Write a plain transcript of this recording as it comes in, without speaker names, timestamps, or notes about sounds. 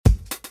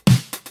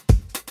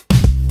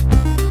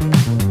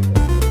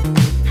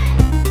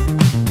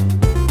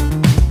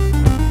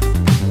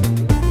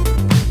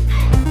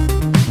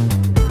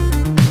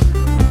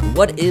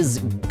What is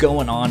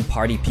going on,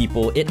 party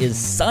people? It is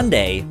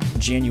Sunday,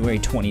 January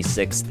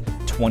 26th,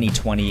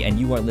 2020, and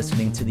you are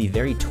listening to the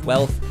very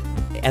 12th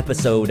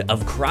episode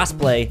of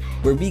Crossplay,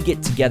 where we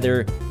get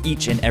together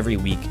each and every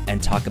week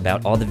and talk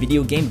about all the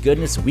video game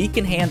goodness we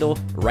can handle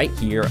right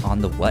here on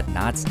the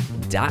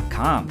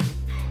whatnots.com.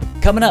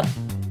 Coming up,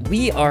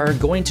 we are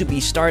going to be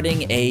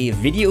starting a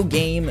video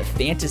game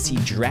fantasy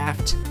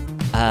draft,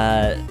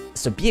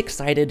 so be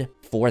excited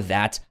for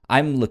that.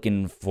 I'm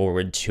looking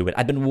forward to it.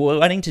 I've been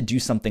wanting to do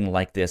something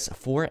like this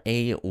for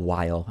a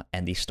while,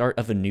 and the start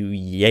of a new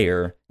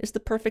year is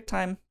the perfect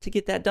time to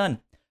get that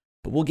done.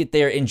 But we'll get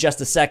there in just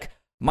a sec.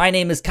 My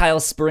name is Kyle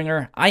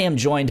Springer. I am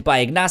joined by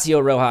Ignacio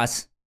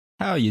Rojas.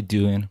 How you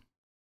doing?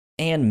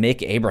 And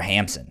Mick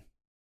Abrahamson.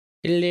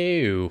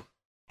 Hello.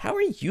 How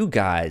are you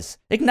guys?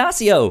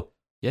 Ignacio,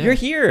 Yeah, you're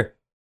here.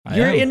 I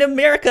You're am. in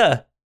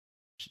America.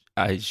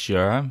 I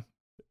sure am.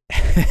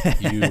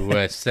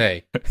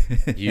 USA.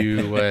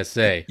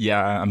 USA.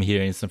 Yeah, I'm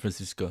here in San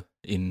Francisco.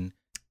 In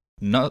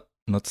not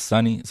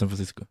sunny San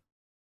Francisco.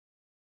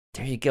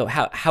 There you go.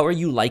 How are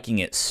you liking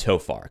it so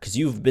far? Because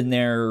you've been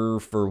there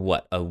for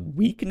what, a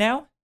week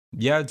now?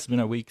 Yeah, it's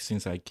been a week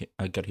since I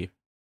got here.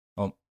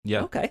 Oh,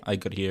 yeah. Okay. I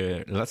got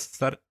here last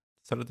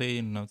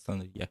Saturday, not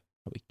Sunday. Yeah,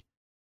 a week.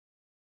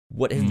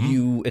 What have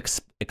you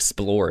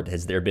explored?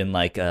 Has there been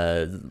like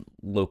a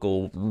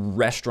local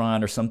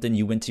restaurant or something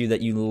you went to that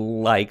you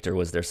liked, or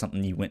was there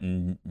something you went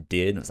and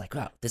did and was like,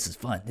 wow, this is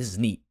fun, this is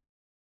neat?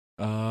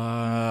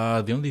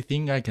 The only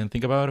thing I can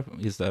think about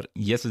is that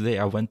yesterday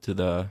I went to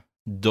the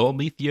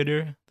Dolby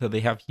Theater that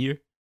they have here.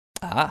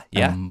 Ah,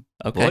 yeah.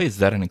 Okay. Boy, is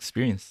that an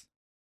experience.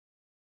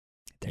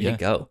 There yeah. you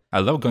go. I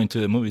love going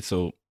to the movies,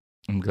 so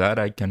I'm glad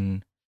I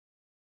can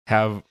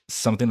have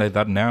something like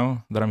that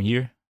now that I'm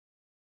here.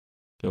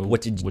 So,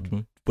 What did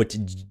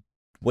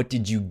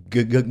you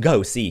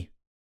go see?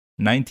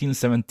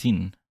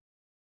 1917.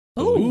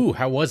 Ooh,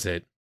 how was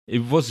it?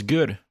 It was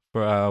good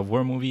for a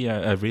war movie.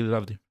 I really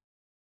loved it.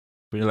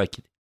 Really liked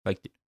it.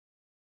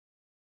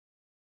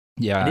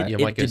 Yeah, I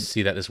might go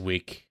see that this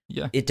week.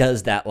 yeah. It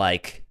does that,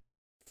 like,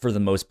 for the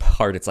most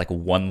part, it's like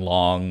one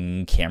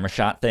long camera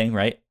shot thing,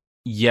 right?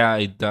 Yeah,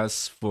 it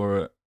does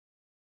for,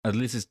 at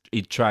least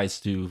it tries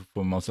to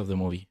for most of the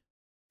movie.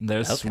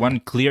 There's Okay. one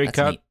clear That's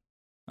cut, neat.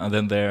 and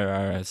then there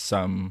are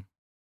some,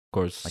 of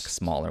course, Like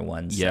smaller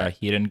ones. yeah, that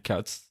hidden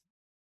cuts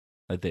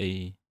that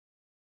they.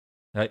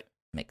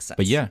 makes sense.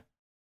 But yeah,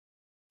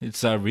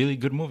 it's a really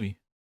good movie.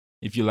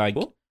 If you like,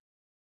 Cool.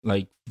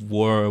 like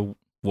World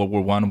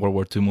War One, World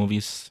War Two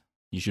movies,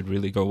 you should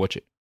really go watch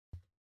it.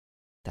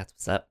 That's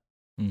what's up.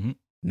 Mm-hmm.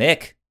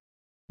 Mick,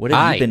 what have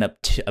Hi. you been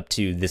up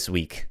to this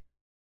week?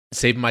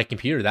 Saving my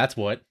computer, that's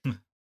what.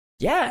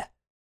 Yeah,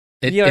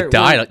 It, We are- it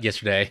died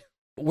yesterday.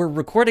 we're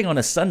recording on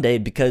a Sunday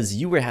because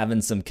you were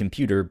having some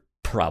computer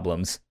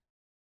problems.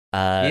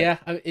 Yeah,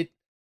 it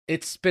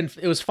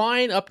was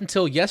fine up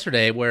until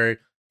yesterday where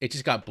it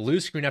just got blue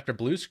screen after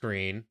blue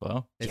screen.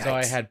 Well, And so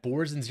I Yikes. had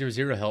Boards and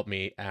 00 help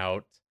me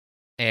out,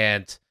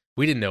 and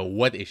we didn't know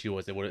what the issue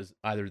was. It was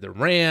either the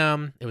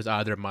RAM, it was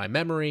either my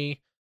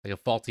memory, like a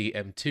faulty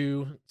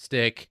M2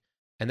 stick,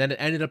 and then it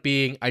ended up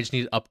being I just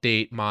need to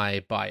update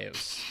my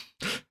BIOS.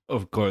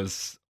 of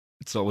course,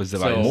 it's always the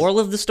So- bias. Moral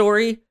of the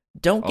story: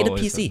 don't get a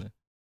Always PC. something.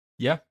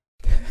 Yeah,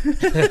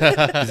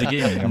 It's a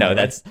gaming. No,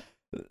 that's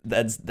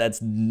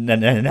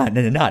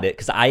not it.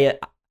 Because I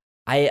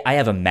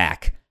have a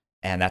Mac,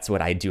 and that's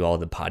what I do all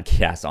the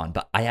podcasts on.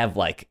 But I have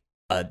like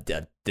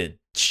the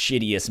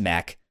shittiest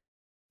Mac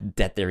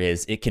that there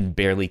is. It can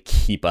barely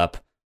keep up.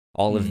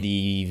 All of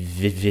the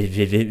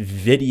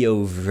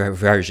video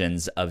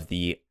versions of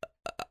the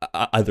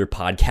other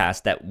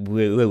podcasts that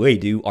we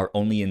do are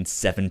only in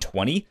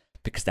 720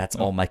 because that's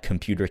all my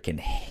computer can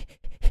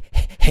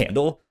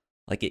handle.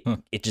 Like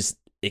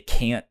it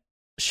can't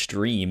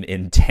stream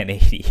in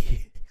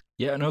 1080.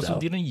 Yeah, and also, So-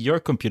 didn't your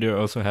computer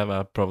also have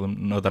a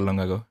problem not that long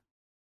ago?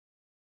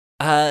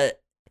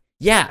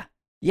 Yeah.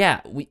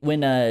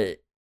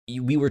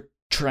 We were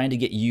trying to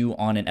get you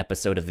on an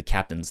episode of the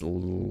Captain's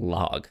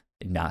Log,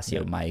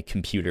 Ignacio. Yeah. My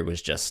computer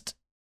was just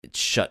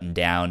shutting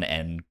down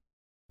and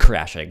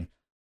crashing.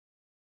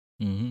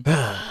 Mm-hmm.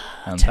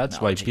 And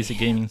that's why PC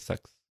gaming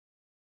sucks,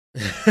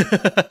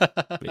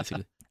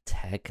 basically.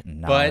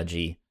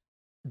 Technology.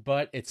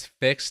 But it's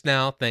fixed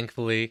now,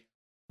 thankfully.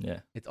 Yeah.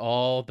 It's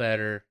all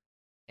better.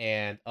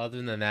 And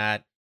other than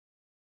that,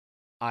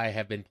 I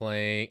have been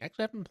playing.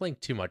 Actually, I haven't been playing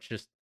too much.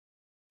 Just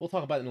we'll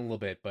talk about it in a little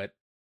bit. But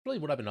really,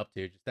 what I've been up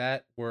to, just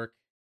that work.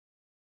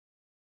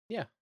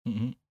 Yeah.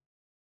 Mm-hmm.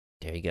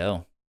 There you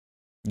go.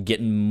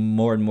 Getting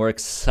more and more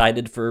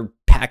excited for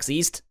PAX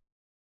East.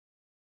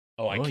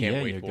 Oh, I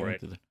can't wait for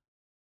it.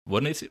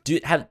 When is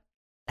it?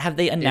 Have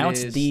they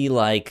announced is- the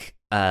like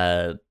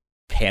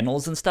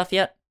panels and stuff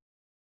yet?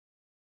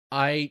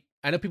 I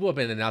know people have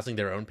been announcing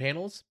their own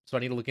panels, so I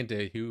need to look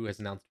into who has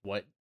announced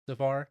what so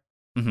far.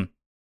 Mhm.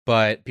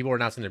 But people are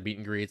announcing their meet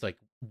and greets, like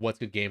What's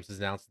Good Games has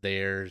announced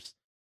theirs.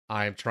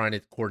 I'm trying to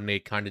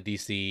coordinate kind of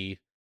DC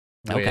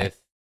with Okay.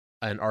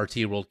 an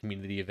RT World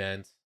Community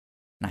event,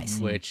 Nice.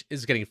 Mm. which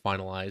is getting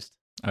finalized.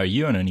 Are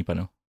you on any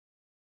panel?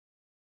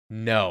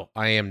 No,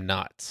 I am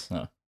not.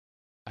 Oh.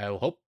 I will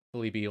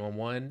hopefully be on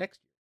one next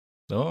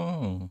year.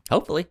 Oh,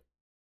 Hopefully.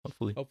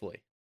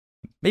 Hopefully.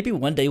 Maybe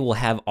one day we'll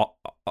have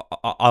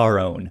our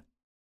own.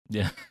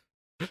 yeah,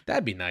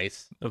 That'd be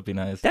nice. that'd be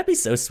nice. That'd be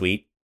so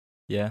sweet.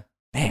 Yeah,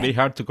 it'd be Man,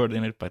 hard to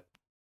coordinate, but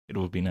it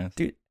would be nice.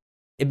 dude,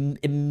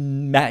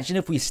 imagine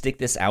if we stick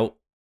this out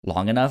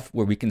long enough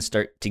where we can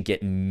start to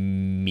get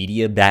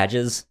media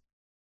badges.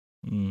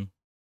 Mm.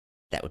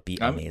 That would be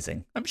I'm-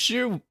 amazing. I'm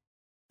sure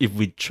if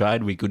we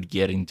tried, we could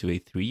get into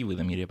A3 with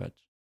a media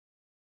badge.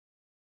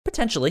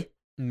 Potentially.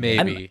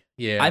 Maybe.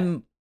 Yeah.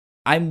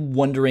 I'm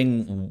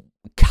wondering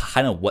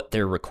kind of what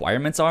their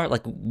requirements are.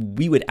 Like,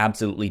 we would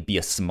absolutely be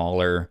a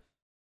smaller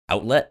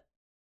outlet,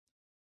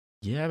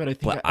 Yeah, but I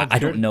think but I've I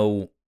don't heard-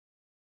 know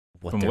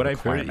what From their what I've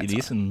heard, requirements it are.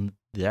 isn't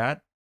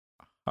that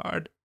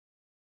hard.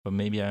 But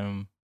maybe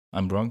I'm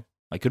wrong.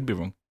 I could be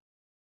wrong.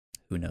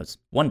 Who knows?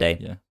 One day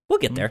Yeah. we'll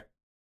get Mm. there.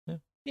 We'll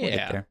get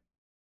yeah. there.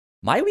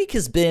 My week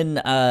has been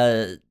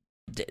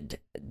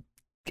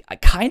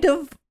kind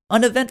of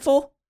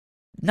uneventful.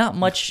 Not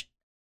much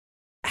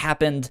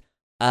happened.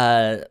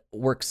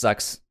 Work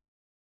sucks.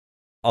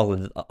 All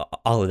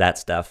of that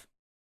stuff.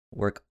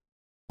 Work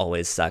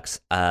always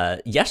sucks.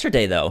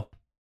 Yesterday though,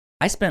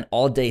 I spent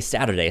all day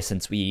Saturday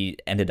since we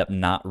ended up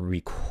not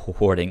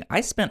recording.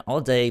 I spent all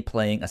day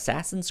playing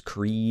Assassin's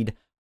Creed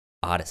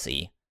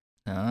Odyssey.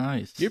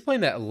 Nice. You're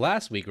playing that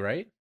last week,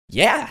 right?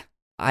 Yeah.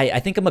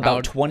 I think I'm about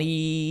How'd-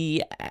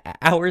 20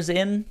 hours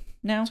in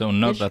now. So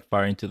not ish. that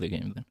far into the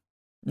game then.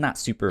 Not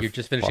super. You're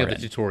just finishing far up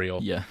the in.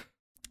 tutorial. Yeah.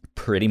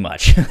 Pretty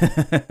much.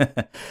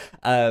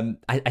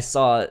 I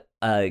saw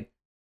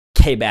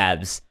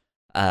K-Babs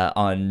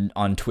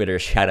on Twitter.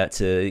 Shout out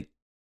to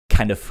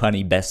kind of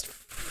funny best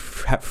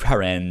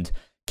friend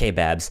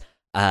K-Babs.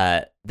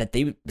 That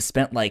they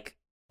spent like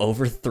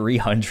over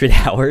 300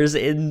 hours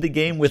in the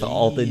game with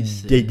all the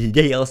Jesus.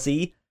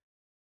 DLC.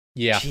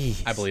 Yeah,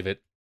 Jeez. I believe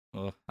it.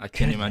 Oh, I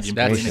can't Goodness imagine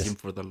gracious. playing a game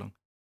for that long.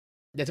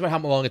 That's about how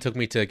long it took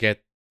me to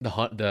get the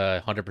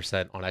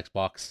 100% on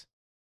Xbox.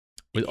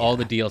 With all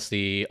the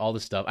DLC, all the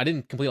stuff. I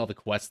didn't complete all the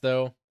quests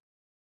though,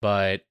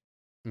 but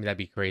I mean that'd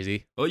be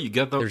crazy. Oh, you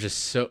got the. There's just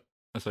so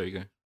Oh, sorry, you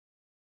go.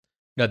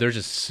 no, there's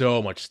just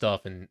so much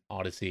stuff in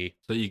Odyssey.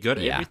 So you got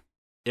Yeah.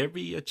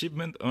 every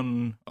achievement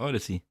on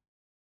Odyssey.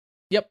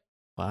 Yep.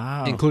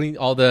 Wow. Including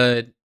all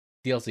the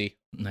DLC.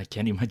 I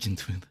can't imagine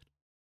doing that.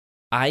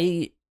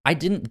 I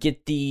didn't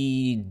get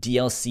the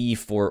DLC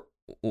for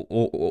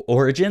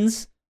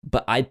Origins,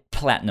 but I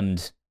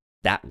platinumed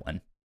that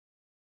one.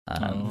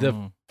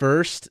 The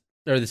first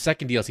or the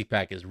second DLC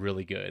pack is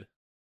really good.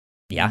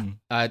 Yeah.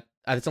 Mm.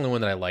 That's the only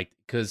one that I liked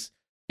because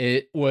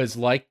it was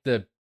like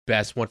the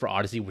best one for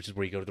Odyssey, which is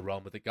where you go to the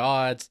realm of the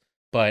gods.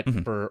 But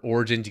Mhm. for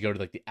Origins, you go to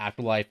like the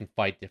afterlife and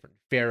fight different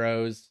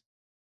pharaohs.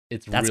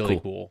 It's That's really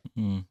cool.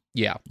 cool. Mm.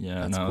 Yeah.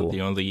 Yeah, That's no, cool.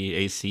 the only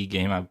AC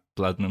game I've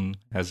platinum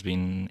has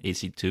been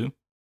AC2.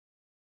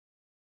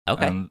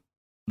 Okay. And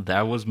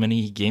that was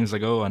many games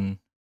ago, and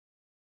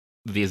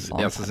these Long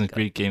time Assassin's ago.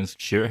 Creed games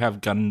sure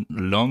have gotten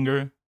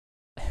longer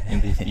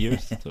in these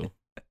years, so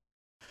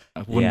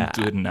I wouldn't Yeah.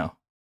 do it now.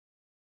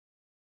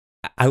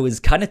 I was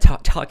kind of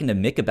talking to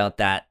Mick about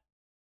that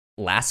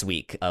last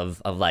week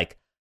of like,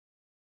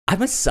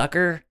 I'm a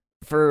sucker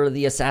for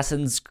the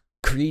Assassin's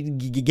Creed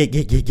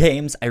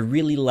games. I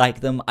really like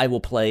them. I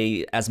will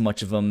play as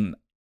much of them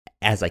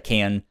as I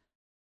can.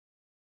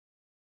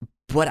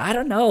 But I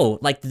don't know.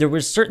 Like, there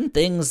were certain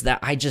things that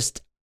I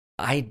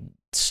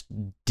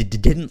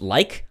didn't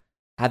like,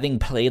 having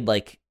played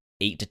like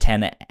 8 to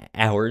 10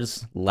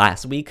 hours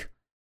last week.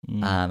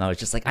 Mm. I was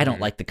just like, I don't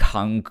Mhm. like the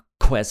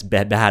conquest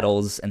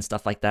battles and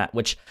stuff like that,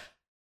 which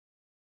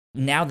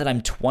now that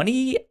I'm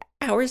 20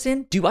 hours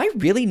in, do I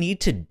really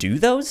need to do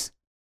those?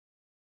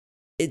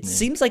 It Yeah.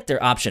 seems like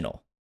they're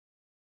optional.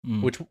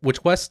 Mm.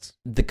 Which quests?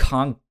 The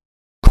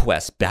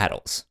conquest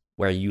battles,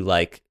 where you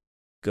like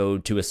go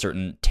to a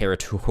certain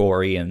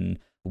territory and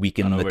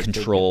weaken the overtake it.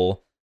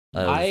 control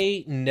of...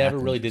 I never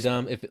really did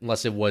Athens. them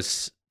unless it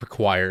was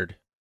required.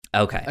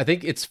 Okay. I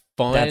think it's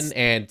fun, That's-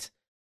 and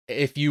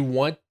if you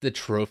want the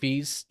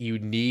trophies, you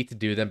need to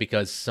do them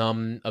because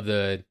some of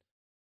the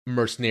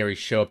mercenaries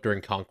show up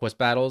during conquest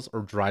battles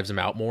or drives them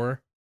out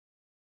more.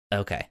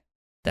 Okay.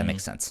 That Mm.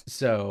 makes sense.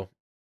 So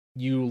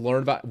you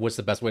learn about what's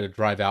the best way to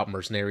drive out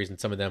mercenaries, and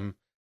some of them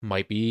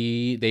might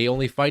be they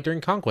only fight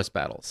during conquest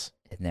battles.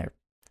 In there.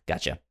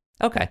 Gotcha.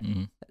 Okay.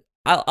 Mm.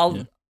 I'll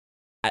Yeah.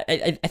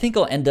 I think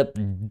I'll end up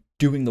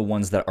doing the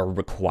ones that are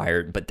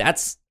required, but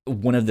that's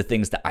one of the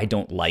things that I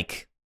don't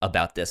like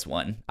about this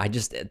one.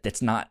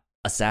 It's not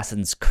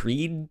Assassin's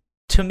Creed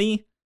to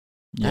me.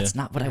 That's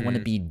not what I want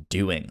to Mhm. be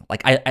doing.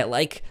 Like, I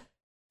like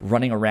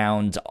running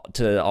around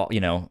to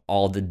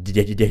all the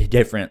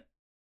different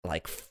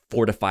like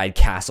fortified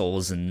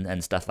castles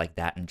and stuff like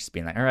that, and just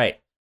being like, all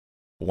right,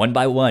 one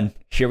by one,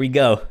 here we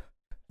go,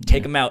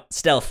 take Yeah. them out,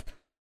 stealth.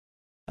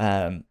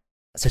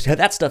 So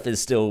that stuff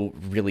is still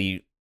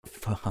really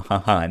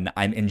fun.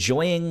 I'm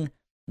enjoying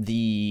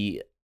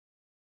the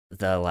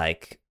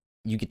like,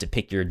 you get to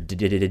pick your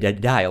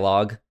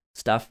dialogue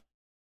stuff.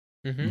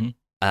 Mm-hmm.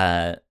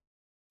 Uh,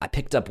 I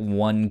picked up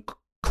one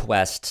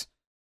quest.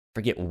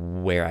 Forget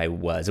where I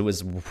was. It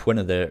was one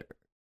of the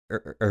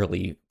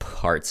early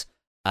parts,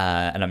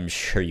 and I'm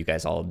sure you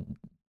guys all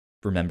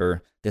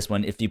remember this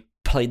one if you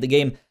played the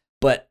game.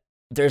 But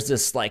there's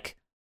this like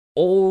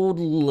old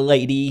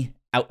lady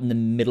out in the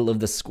middle of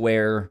the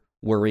square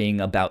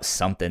worrying about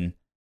something,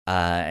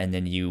 and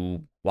then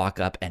you walk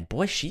up, and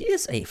boy, she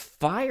is a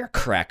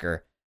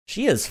firecracker.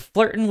 She is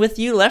flirting with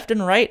you left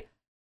and right.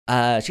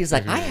 She's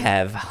like, I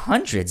have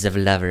hundreds of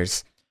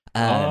lovers.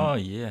 Oh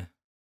yeah.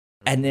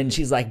 And then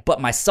she's like, but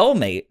my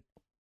soulmate,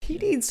 he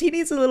needs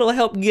a little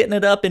help getting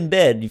it up in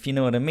bed, if you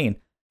know what I mean.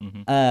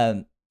 Mm-hmm.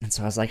 And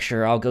so I was like,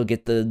 sure, I'll go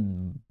get the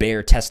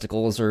bear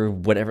testicles or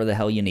whatever the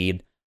hell you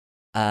need.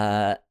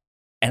 And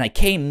I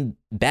came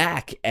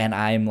back and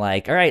I'm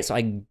like, all right, so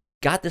I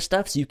got this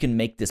stuff so you can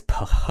make this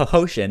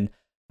potion.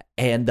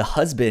 And the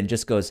husband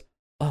just goes,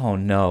 oh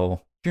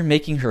no, you're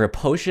making her a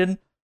potion?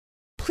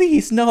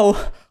 Please,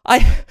 no.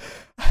 I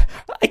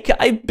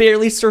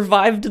barely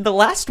survived the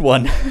last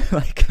one.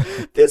 Like,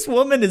 this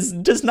woman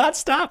does not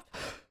stop.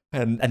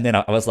 And then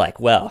I was like,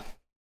 well,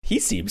 he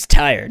seems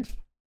tired.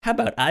 How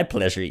about I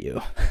pleasure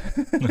you?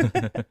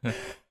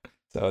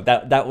 So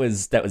that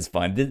was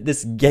fun.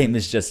 This game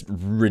is just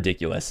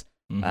ridiculous.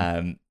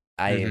 Mm-hmm.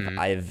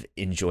 I've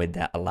enjoyed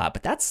that a lot.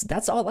 But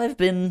that's all I've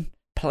been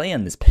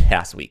playing this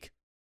past week.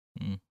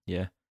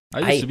 Yeah,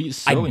 I used to be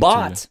so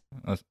bought.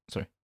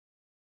 Sorry.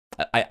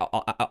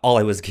 All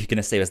I was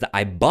gonna say was that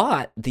I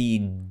bought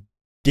the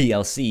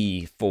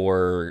DLC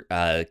for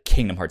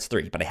Kingdom Hearts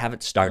 3, but I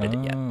haven't started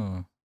it yet.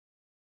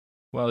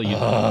 Well, you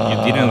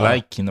didn't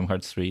like Kingdom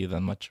Hearts 3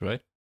 that much,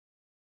 right?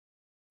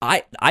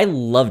 I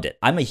loved it.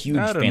 I'm a huge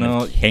fan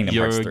of Kingdom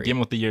Hearts 3. Your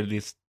Game of the Year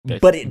list,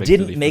 but it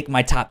didn't make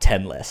my top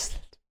 10 list.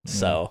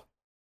 So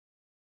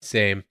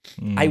same.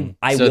 I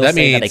so will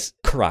say that I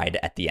cried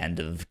at the end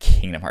of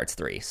Kingdom Hearts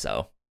 3.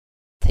 So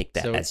take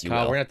that as you Kyle,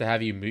 will. We're gonna have to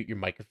have you mute your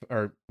microphone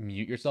or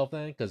mute yourself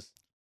then, because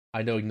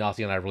I know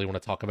Ignacio and I really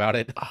want to talk about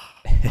it.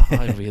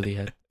 I really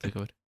had to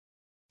go.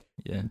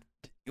 Yeah,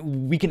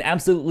 we can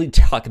absolutely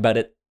talk about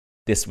it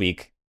this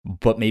week,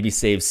 but maybe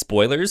save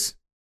spoilers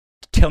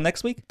till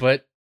next week.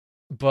 But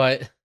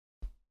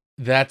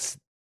that's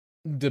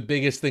the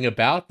biggest thing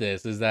about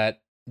this is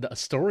that the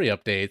story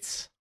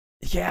updates,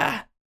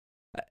 yeah,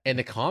 and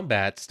the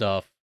combat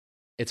stuff.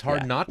 It's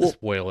hard not to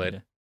spoil it. Yeah.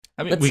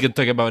 I mean, we could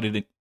talk about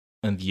it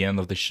at the end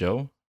of the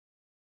show,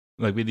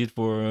 like we did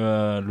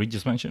for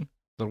Regis Mansion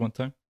that one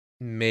time.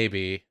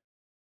 Maybe.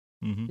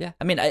 Mm-hmm. Yeah,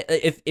 I mean,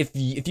 if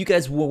you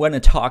guys want to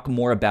talk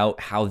more about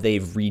how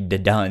they've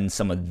redone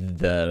some of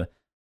the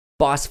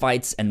boss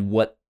fights and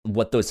what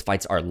those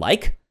fights are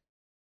like,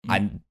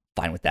 I'm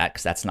fine with that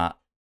because that's not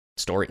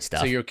story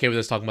stuff. So you're okay with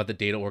us talking about the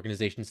data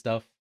organization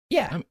stuff?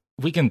 Yeah,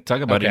 we can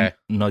talk about it,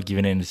 not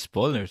giving any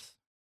spoilers.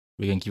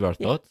 We can give our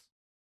thoughts.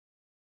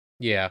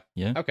 Yeah.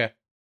 Yeah. Okay.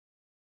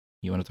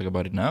 You want to talk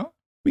about it now?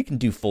 We can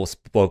do full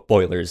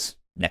spoilers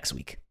next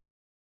week.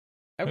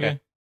 Okay.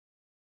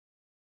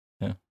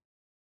 Yeah.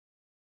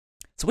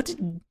 So what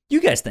did you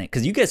guys think?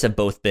 Because you guys have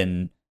both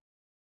been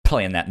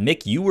playing that.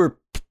 Mick, you were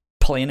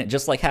playing it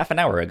just like half an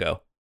hour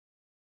ago.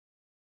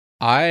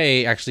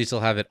 I actually still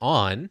have it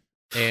on,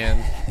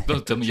 and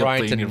don't tell me you're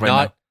playing it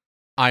right now.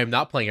 I am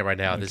not playing it right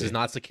now. Okay. This is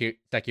not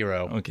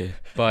Sekiro. Okay.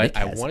 But Mick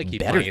I has want to keep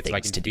better playing it so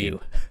I things can to beat do.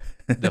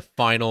 the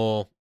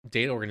final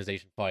data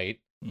organization fight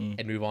Mm,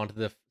 and move on to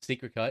the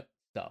secret cut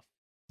stuff.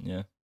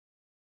 yeah.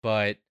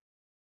 But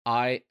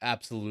I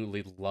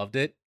absolutely loved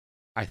it.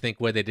 I think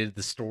what they did with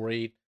the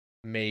story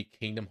made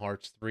Kingdom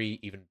Hearts 3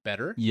 even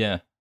better. Yeah.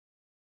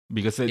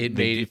 Because they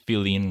did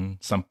fill in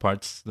some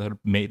parts that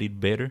made it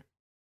better.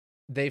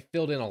 They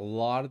filled in a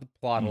lot of the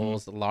plot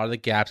holes, a lot of the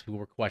gaps people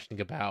were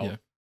questioning about. Yeah.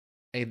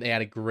 And they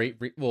had a great,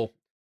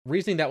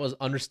 reasoning that was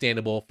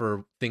understandable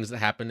for things that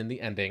happened in the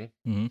ending.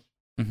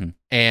 Mm-hmm. Mm-hmm.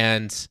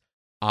 And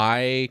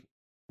I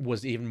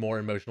was even more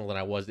emotional than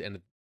I was at the end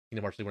of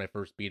Kingdom Hearts 3 when I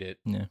first beat it.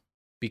 Yeah.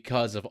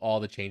 Because of all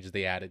the changes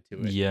they added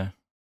to it. Yeah.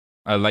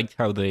 I liked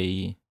how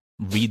they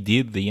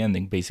redid the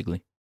ending,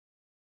 basically.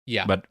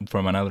 Yeah. But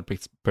from another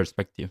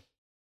perspective.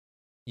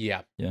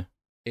 Yeah. Yeah.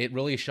 It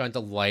really shines a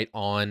light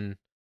on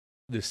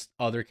this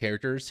other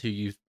characters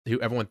who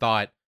everyone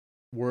thought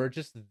were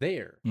just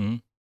there,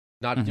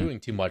 not doing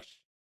too much.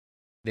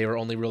 They were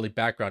only really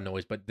background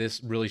noise, but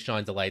this really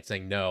shines a light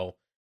saying no,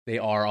 they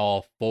are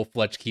all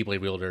full-fledged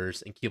Keyblade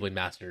wielders and Keyblade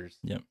masters.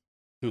 Yeah.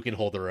 Who can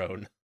hold their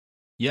own.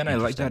 Yeah, and I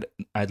like that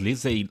at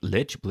least they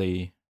let you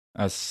play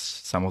as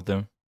some of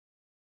them.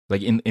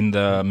 Like in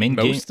the main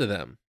game. Most of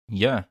them.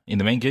 Yeah, in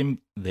the main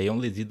game, they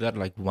only did that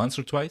like once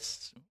or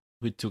twice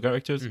with two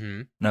characters.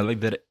 Mm-hmm. And I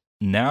like that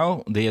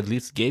now they at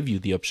least gave you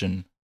the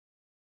option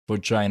for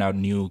trying out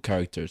new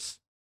characters.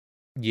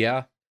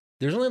 Yeah.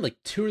 There's only like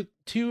two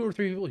or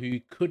three people who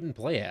you couldn't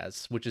play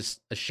as, which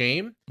is a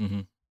shame.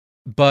 Mm-hmm.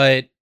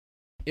 But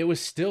it was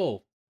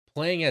still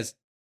playing as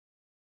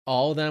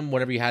all of them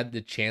whenever you had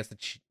the chance to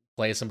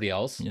play as somebody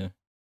else. Yeah.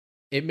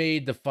 It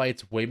made the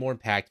fights way more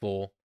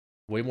impactful,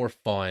 way more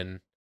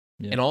fun.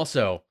 Yeah. And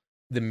also,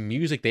 the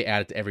music they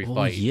added to every Oh,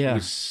 fight yeah.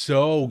 was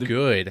so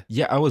good.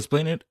 Yeah, I was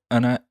playing it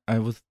and I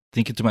was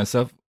thinking to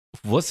myself,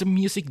 was the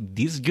music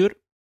this good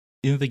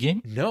in the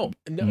game? No,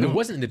 No, it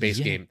wasn't in the base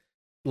yeah. game.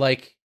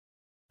 Like,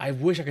 I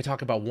wish I could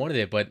talk about one of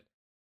it, but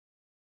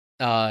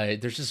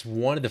there's just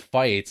one of the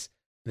fights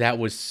that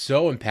was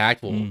so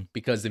impactful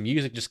because the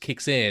music just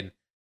kicks in,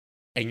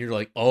 and you're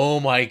like, "Oh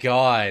my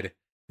god,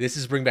 this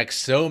is bring back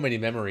so many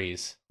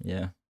memories."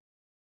 Yeah.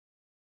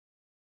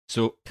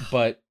 So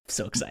But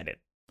So excited.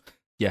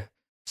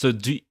 So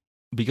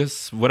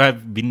because what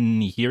I've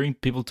been hearing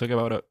people talk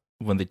about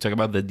when they talk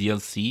about the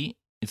DLC,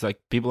 it's like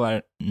people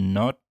are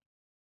not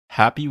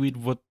happy with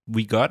what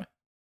we got.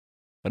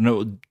 I don't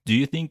know. Do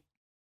you think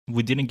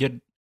we didn't get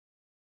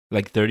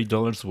like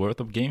 $30 worth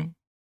of game?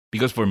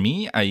 Because for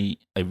me, I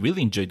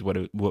really enjoyed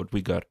what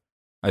we got.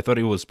 I thought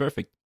it was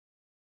perfect.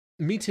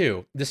 me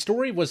too. The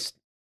story was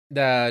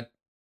that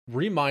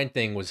Remind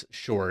thing was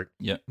short.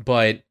 Yeah.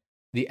 But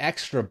the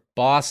extra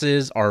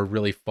bosses are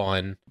really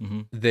fun.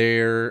 Hmm.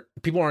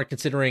 People aren't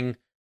considering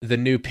the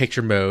new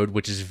picture mode,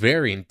 which is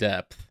very in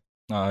depth.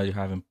 I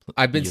haven't.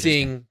 I've been used it.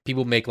 seeing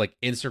people make like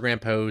Instagram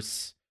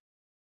posts,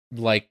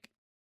 like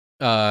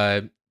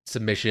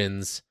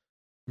submissions,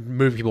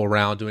 moving people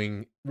around,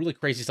 doing really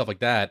crazy stuff like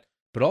that.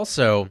 But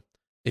also,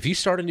 if you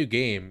start a new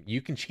game,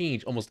 you can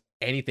change almost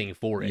anything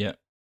for it. Yeah.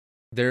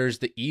 There's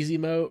the easy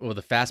mode or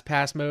the fast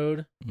pass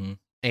mode, Mhm.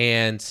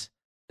 and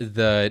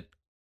the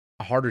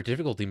harder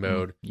difficulty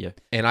mode. Yeah.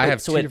 And I Wait,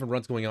 have so two it- different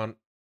runs going on.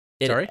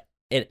 It, Sorry?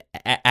 It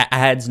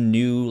adds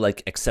new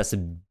like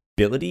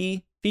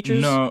accessibility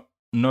features. No,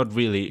 not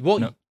really. Well,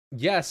 no.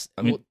 yes,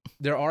 I mean- well,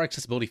 there are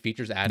accessibility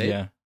features added.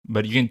 Yeah,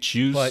 but you can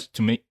choose But-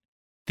 to make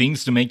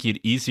things to make it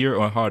easier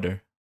or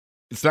harder.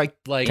 It's like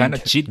Like kind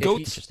of cheat if you-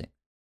 codes, Interesting.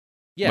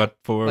 Yeah, but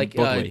for like,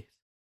 both ways.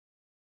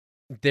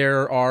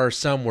 there are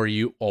some where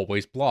you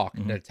always block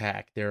an Mhm.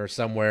 attack. There are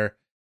some where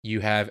you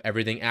have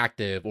everything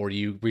active or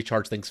you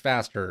recharge things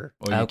faster.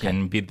 Or you Okay.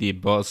 can beat the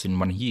boss in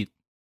one hit. Yeah,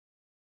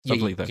 Stuff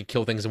you like that. can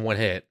kill things in one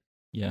hit.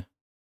 Yeah.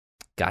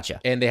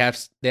 Gotcha. And they have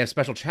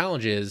special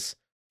challenges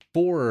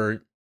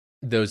for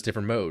those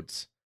different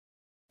modes.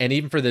 And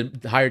even for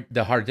the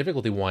hard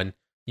difficulty one,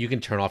 you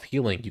can turn off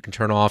healing. You can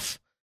turn off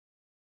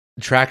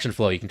traction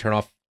flow. You can turn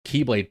off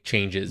keyblade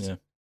changes. Yeah.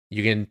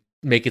 You can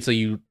make it so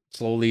you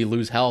slowly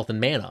lose health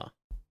and mana.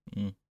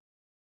 Mm.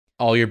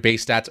 All your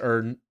base stats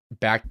are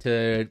back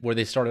to where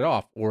they started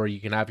off, or you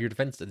can have your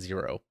defense at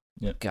 0.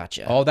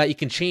 Gotcha. All that you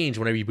can change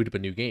whenever you boot up a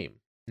new game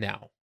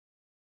now.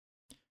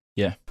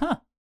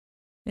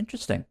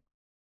 Interesting.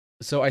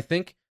 So I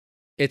think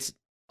it's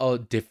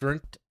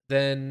different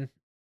than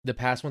the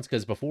past ones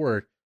because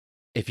before,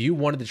 if you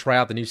wanted to try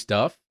out the new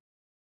stuff,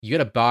 you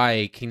got to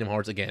buy Kingdom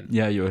Hearts again.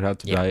 Yeah, you would have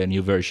to Yeah. buy a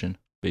new version,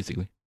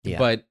 basically. Yeah.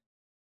 But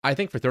I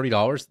think for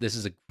 $30, this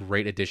is a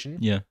great addition.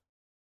 Yeah.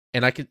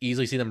 And I could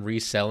easily see them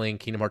reselling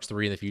Kingdom Hearts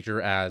 3 in the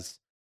future as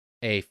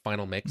a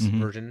final mix Mhm.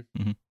 version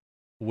Mhm.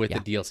 with Yeah.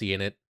 the DLC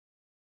in it.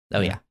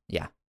 Oh Yeah.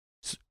 yeah.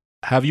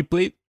 Have you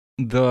played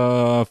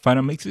the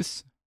final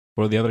mixes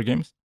for the other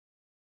games?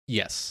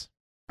 Yes.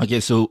 Okay,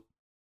 so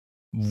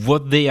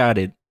what they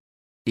added,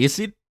 is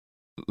it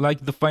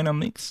like the final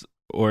mix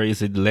or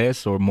is it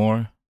less or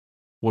more?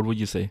 What would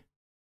you say?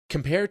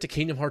 Compared to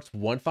Kingdom Hearts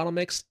 1 final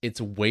mix,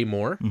 it's way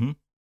more. Mhm.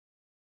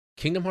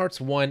 Kingdom Hearts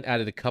 1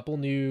 added a couple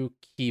new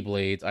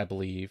Keyblades, I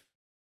believe.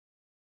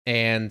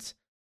 And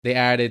they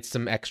added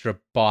some extra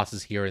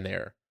bosses here and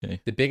there.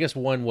 Okay. The biggest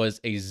one was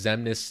a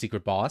Xemnas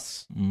secret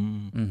boss.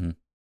 Mm. Mm-hmm.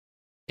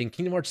 In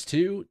Kingdom Hearts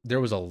 2, there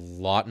was a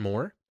lot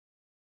more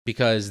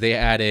because they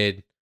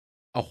added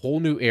a whole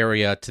new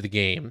area to the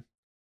game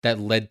that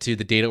led to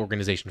the data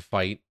organization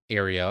fight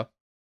area.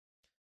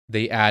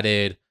 They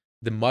added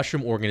the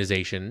mushroom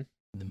organization,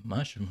 The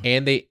mushroom.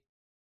 and did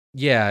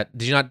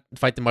you not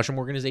fight the mushroom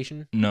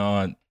organization?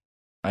 No,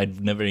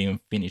 I've never even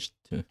finished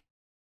to.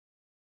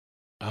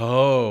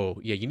 Oh,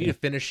 yeah, you need Yeah. to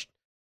finish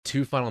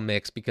 2 final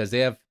mix because they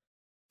have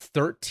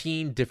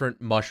 13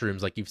 different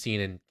mushrooms like you've seen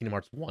in Kingdom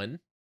Hearts 1.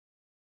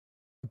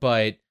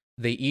 But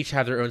they each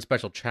have their own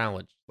special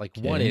challenge. Like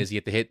one Okay. is you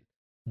have to hit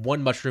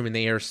one mushroom in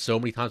the air so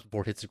many times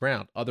before it hits the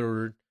ground.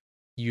 Other,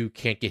 you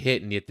can't get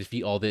hit and you have to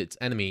defeat all its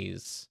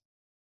enemies.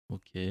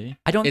 Okay.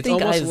 I don't It's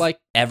think almost I've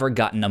like ever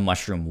gotten a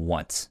mushroom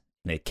once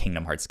in a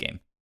Kingdom Hearts game.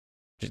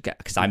 Just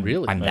because I'm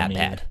Really? I'm that Me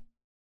bad.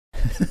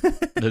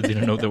 I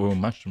didn't know there were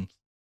mushrooms.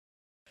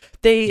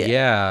 They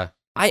yeah.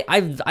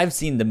 I've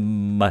seen the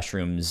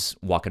mushrooms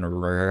walking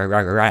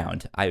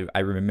around. I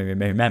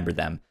remember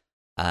them.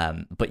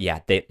 But yeah,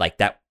 they like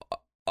that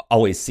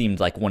always seemed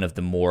like one of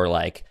the more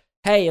like,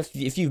 hey,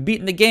 if you've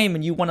beaten the game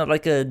and you want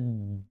like a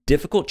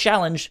difficult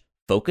challenge,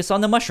 focus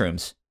on the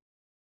mushrooms.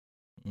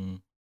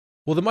 Mm.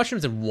 Well, the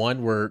mushrooms in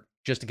 1 were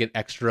just to get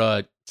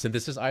extra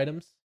synthesis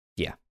items.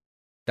 Yeah.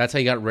 That's how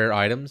you got rare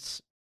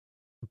items.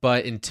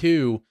 But in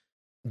 2,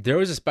 there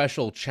was a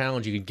special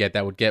challenge you could get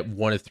that would get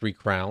 1 of 3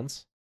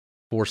 crowns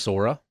for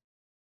Sora.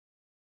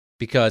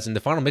 Because in the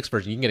final mix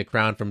version, you can get a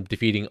crown from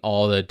defeating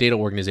all the data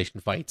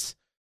organization fights,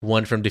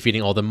 1 from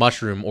defeating all the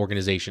mushroom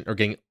organization, or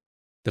getting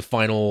the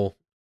final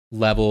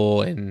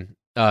level and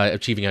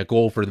achieving a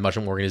goal for the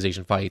Mushroom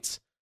Organization fights,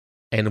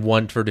 and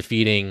one for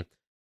defeating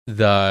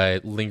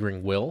the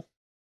Lingering Will.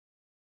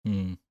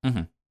 Hmm.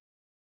 And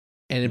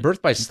in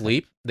Birth by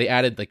Sleep, they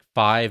added like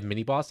 5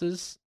 mini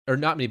bosses, or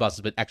not mini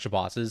bosses, but extra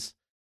bosses,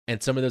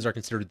 and some of those are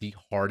considered the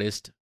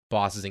hardest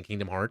bosses in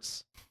Kingdom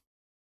Hearts.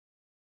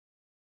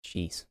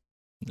 Jeez.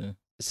 Yeah.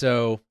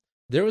 So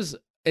there was,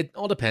 it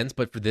all depends,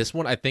 but for this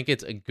one, I think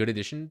it's a good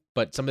addition,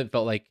 but some of it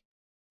felt like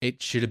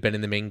it should have been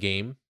in the main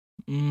game.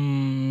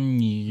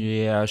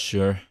 Yeah,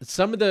 sure.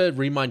 Some of the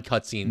Remind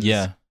cutscenes,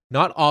 Yeah.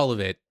 not all of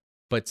it,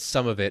 but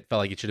some of it felt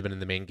like it should have been in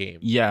the main game.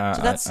 Yeah,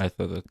 So I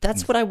thought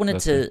That's what I wanted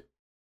that's to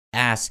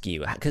ask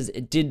you, because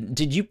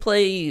did you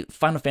play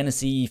Final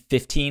Fantasy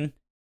 15? Is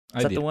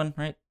I that did. the one,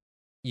 right?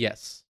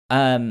 Yes.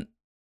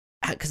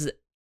 Because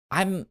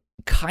I'm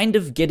kind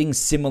of getting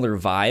similar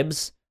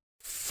vibes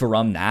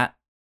from that,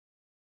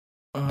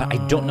 but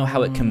I don't know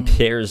how it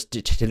compares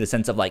to the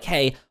sense of like,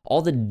 hey,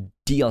 all the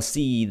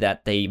DLC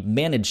that they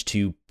managed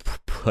to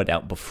put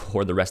out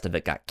before the rest of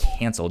it got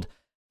canceled,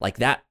 like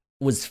that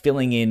was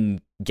filling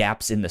in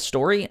gaps in the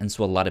story, and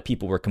so a lot of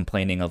people were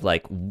complaining of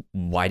like,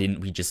 why didn't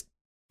we just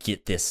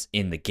get this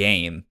in the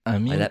game? I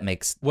mean, Like, that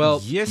makes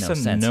yes no and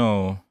sense.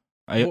 no.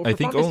 Well, I for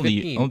think Final Fantasy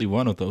 15 only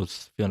one of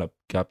those filled up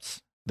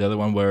gaps. The other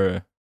one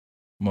were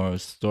more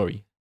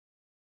story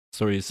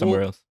is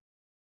somewhere else.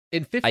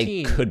 In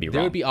 15, could be there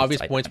wrong, would be because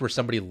obvious I- points where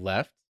somebody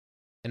left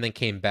and then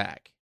came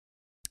back.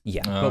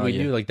 Yeah. But we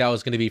Yeah. knew like that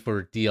was going to be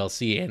for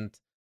DLC, and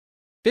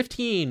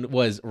 15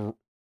 was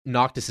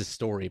Noctis's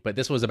story, but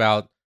this was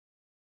about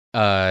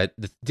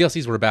the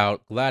DLCs were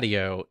about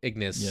Gladio,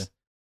 Ignis, Yeah.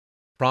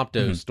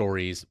 Prompto's Mhm.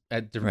 stories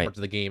at different Right. parts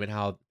of the game and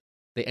how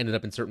they ended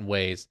up in certain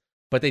ways.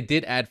 But they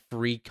did add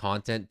free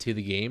content to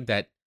the game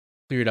that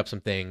cleared up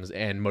some things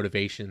and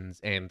motivations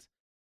and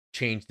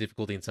changed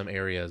difficulty in some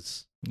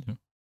areas.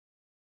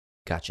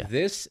 Gotcha.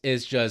 This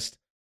is just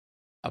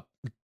a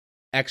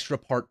extra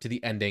part to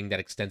the ending that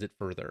extends it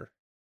further.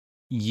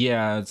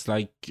 Yeah, it's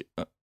like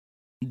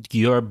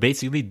you're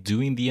basically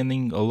doing the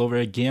ending all over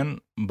again,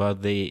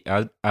 but they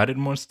added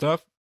more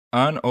stuff,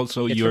 and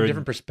also It's you're from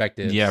different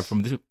perspectives. yeah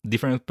from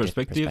different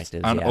perspectives,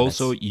 perspectives, and yeah,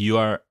 also that's- you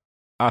are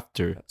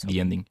after That's the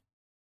helpful. ending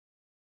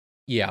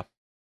Yeah. at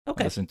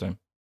Okay. the same time.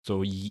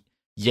 So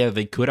yeah,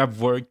 they could have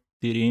worked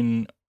it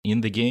in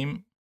the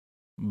game,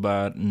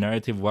 but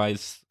narrative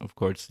wise, of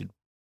course, it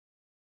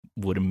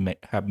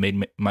wouldn't have made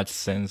much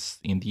sense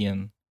in the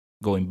end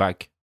going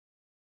back.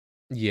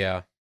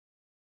 Yeah.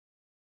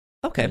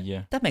 Okay.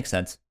 Yeah, That makes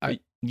sense.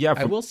 yeah.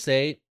 I will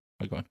say,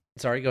 Go on.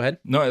 sorry, go ahead.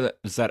 No,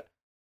 it's that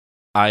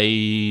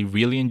I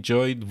really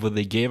enjoyed what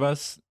they gave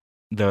us.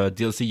 The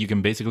DLC, you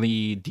can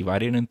basically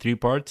divide it in 3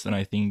 parts, and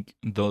I think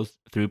those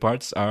 3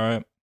 parts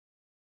are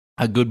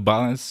a good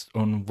balance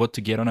on what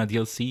to get on a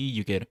DLC.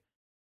 You get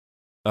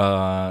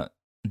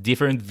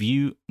different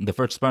view. The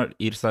first part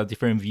is a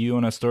different view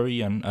on a story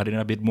and adding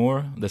a bit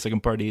more. The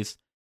second part is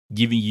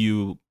giving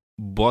you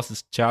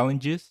bosses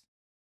challenges,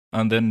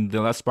 and then the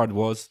last part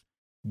was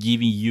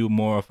giving you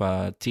more of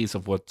a taste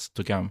of what's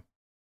to come.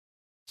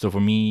 So for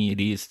me,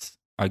 it is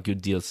a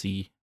good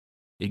DLC.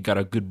 It got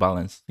a good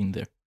balance in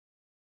there.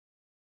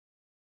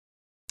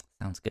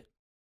 Sounds good.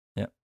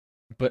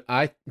 But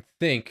I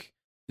think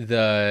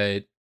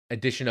the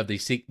addition of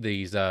these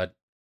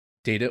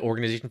data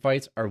organization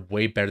fights are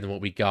way better than what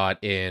we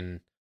got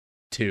in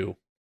 2.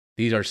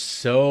 These are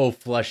so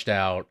fleshed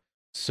out,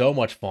 so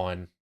much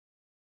fun.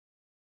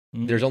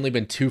 Mm. There's only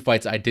been 2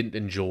 fights I didn't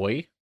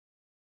enjoy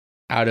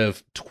out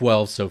of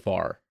 12 so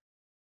far.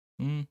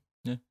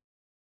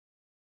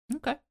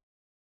 Okay.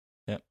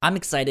 Yeah. I'm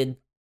excited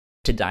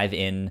to dive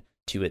in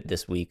to it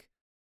this week.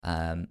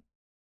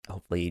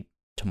 Hopefully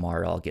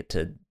tomorrow I'll get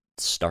to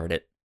start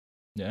it.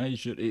 Yeah, you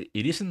should.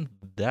 It isn't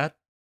that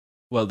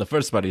well. The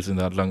first part isn't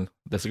that long.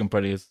 The second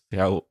part is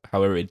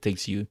however it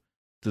takes you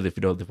to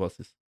defeat all the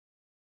bosses.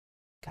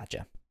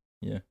 Gotcha.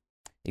 Yeah.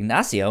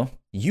 Ignacio,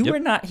 you Yep. were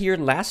not here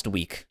last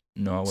week,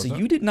 No, I so wasn't.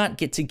 you did not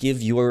get to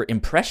give your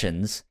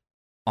impressions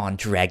on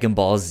Dragon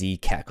Ball Z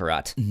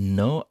Kakarot.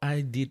 No, I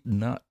did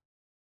not.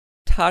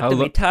 Talk How to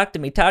me, lo- talk to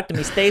me, talk to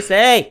me,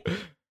 Stacey!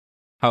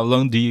 How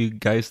long do you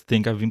guys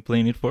think I've been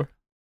playing it for?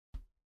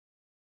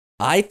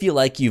 I feel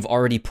like you've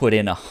already put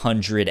in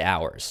 100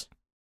 hours.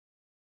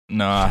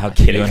 No, I have I'm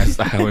to be kidding. honest.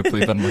 I haven't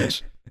played that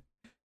much.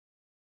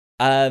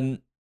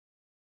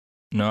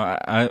 No,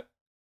 I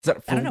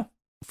don't know.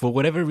 For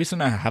whatever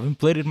reason, I haven't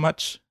played it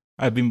much.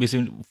 I've been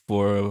busy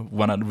for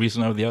one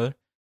reason or the other,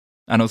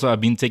 and also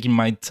I've been taking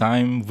my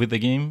time with the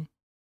game.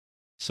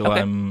 So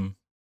Okay.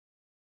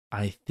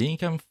 I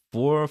think I'm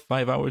 4 or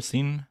 5 hours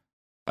in.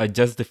 I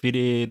just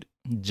defeated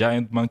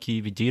Giant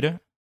Monkey Vegeta.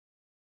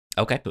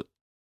 Okay.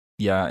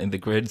 Yeah, in the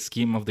great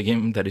scheme of the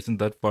game, that isn't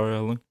that far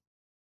along.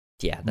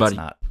 Yeah, that's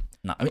But-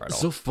 not I mean, far at all.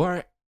 so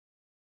far,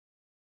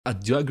 I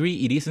do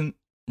agree it isn't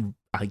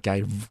like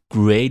a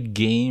great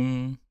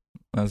game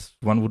as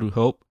one would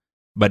hope,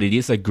 but it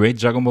is a great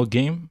Dragon Ball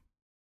game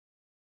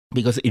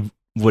because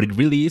what it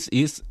really is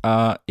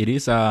it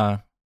is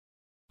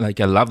like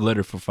a love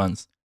letter for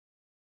fans.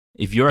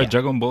 If you're a Yeah.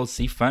 Dragon Ball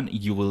Z fan,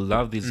 you will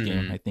love this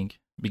game, Mhm. I think.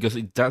 because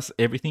it does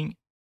everything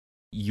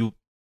you'd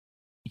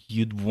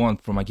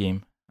want from a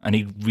game, and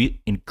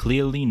it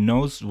clearly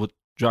knows what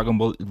Dragon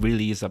Ball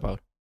really is about.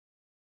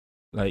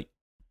 Like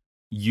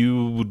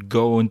you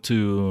go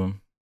into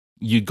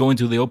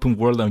the open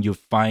world and you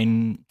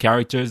find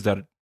characters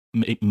that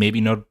maybe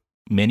not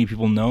many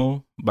people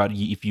know, but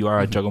if you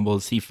are a Dragon Ball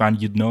Z fan,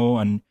 you'd know,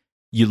 and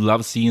you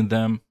love seeing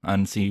them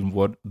and seeing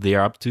what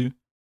they're up to.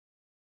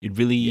 It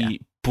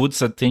really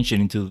puts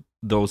attention into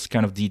those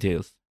kind of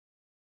details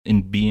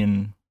in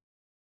being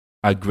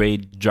a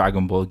great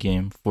Dragon Ball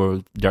game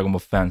for Dragon Ball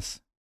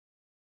fans.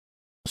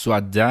 So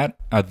at that,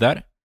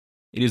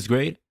 it is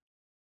great.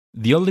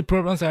 The only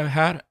problems I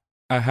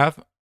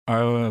have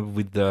are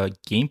with the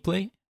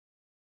gameplay,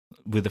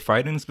 with the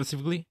fighting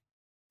specifically.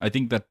 I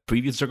think that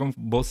previous Dragon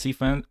Ball Z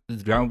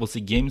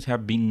games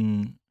have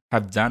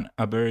done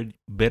a very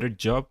better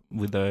job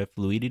with the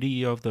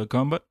fluidity of the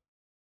combat.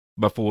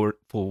 But for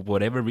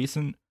whatever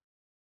reason,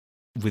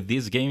 with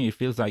this game, it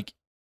feels like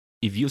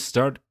if you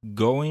start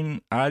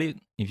going at it,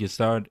 if you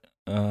start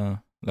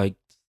like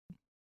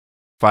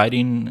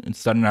fighting and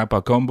starting up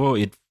a combo,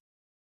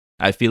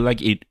 I feel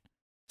like it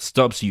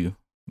stops you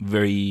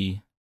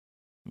very,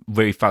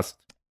 very fast.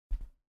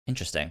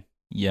 Interesting.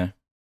 Yeah,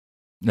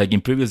 like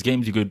in previous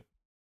games, you could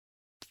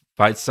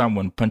fight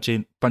someone, punch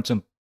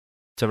them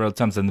several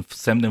times, and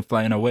send them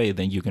flying away.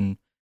 Then you can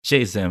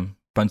chase them,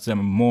 punch them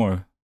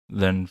more,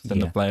 then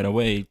send them flying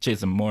away,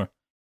 chase them more.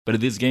 But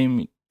in this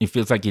game, it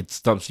feels like it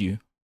stops you.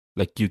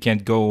 Like you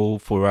can't go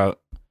for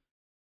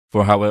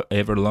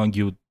however long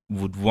you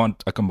would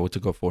want a combo to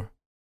go for.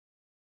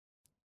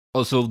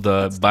 Also,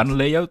 the battle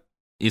layout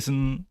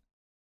isn't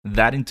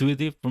that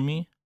intuitive for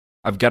me.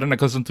 I've gotten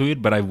accustomed to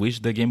it, but I wish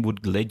the game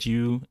would let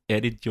you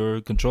edit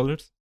your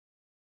controllers.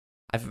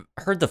 I've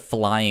heard the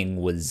flying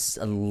was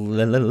a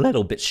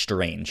little bit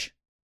strange.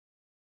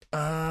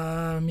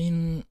 I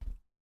mean,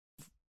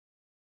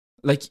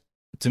 like,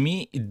 to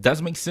me, it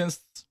does make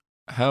sense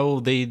how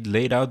they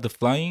laid out the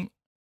flying,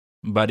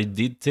 but it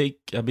did take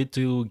a bit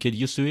to get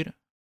used to it.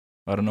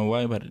 I don't know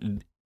why, but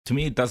to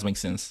me, it does make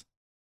sense.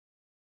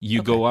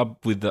 You go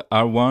up with the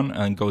R1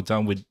 and go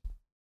down with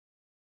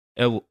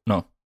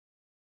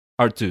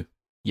R2.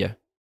 Yeah.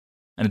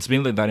 And it's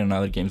been like that in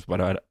other games,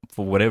 but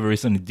for whatever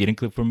reason, it didn't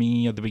click for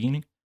me at the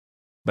beginning.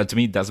 But to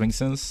me, it does make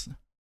sense.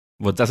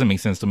 What doesn't make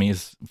sense to me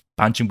is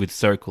punching with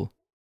circle.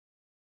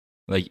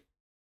 Like,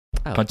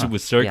 punching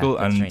with circle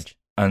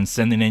and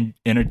sending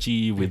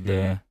energy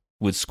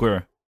with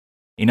square.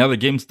 In other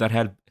games,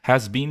 that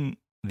has been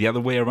the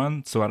other way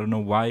around, so I don't know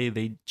why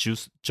they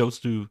chose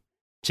to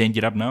change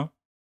it up now.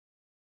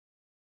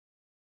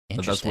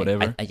 But that's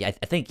whatever. I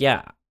think,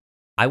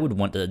 I would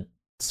want to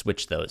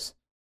switch those.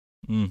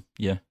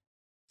 Yeah.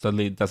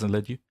 Sadly, it doesn't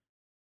let you.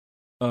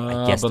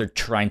 I guess they're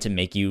trying to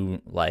make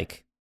you,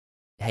 like,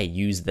 hey,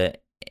 use the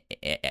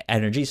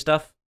energy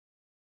stuff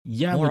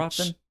more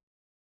often.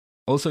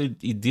 Also,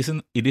 it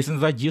isn't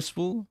that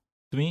useful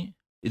to me.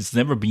 It's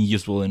never been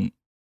useful in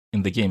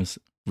the games,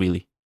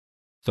 really.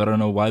 So I don't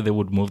know why they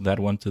would move that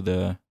one to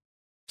the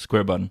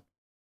square button.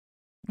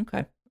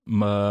 Okay.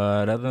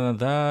 But other than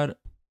that,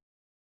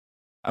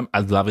 I'm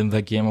loving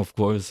that game, of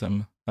course.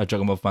 I'm a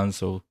Dragon Ball fan,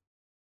 so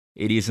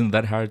it isn't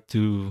that hard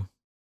to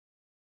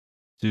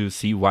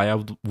see why I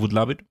would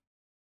love it.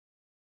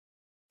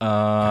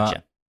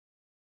 Gotcha.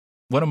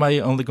 One of my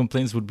only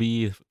complaints would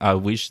be I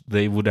wish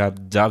they would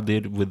have dubbed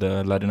it with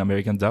the Latin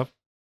American dub.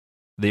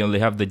 They only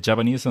have the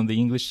Japanese and the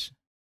English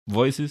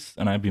voices,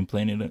 and I've been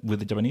playing it with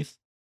the Japanese.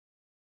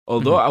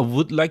 Although I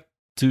would like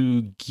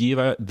to give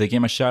the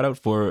game a shout out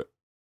for.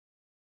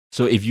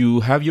 So if you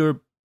have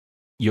your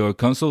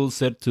console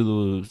set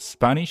to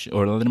Spanish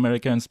or Latin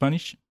American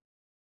Spanish,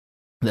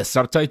 the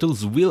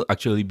subtitles will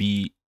actually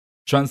be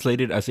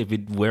translated as if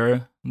it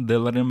were the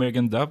Latin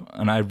American dub,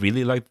 and I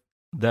really like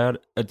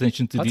that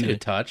attention to detail. detail. That's a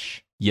good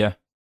touch. Yeah.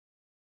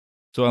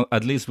 So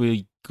at least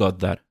we got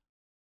that.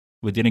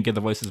 We didn't get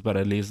the voices, but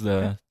at least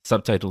the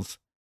subtitles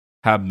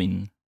have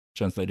been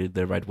translated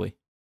the right way.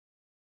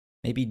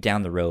 Maybe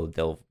down the road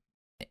they'll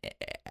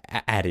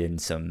add in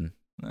some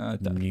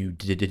new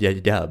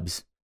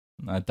dubs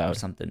I doubt or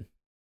something.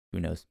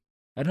 Who knows?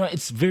 I don't know.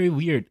 It's very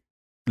weird.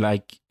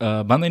 Like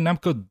Bandai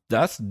Namco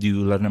does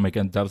do Latin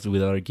American dubs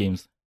with other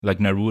games, like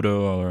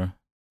Naruto or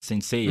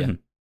Saint Seiya.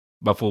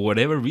 But for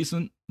whatever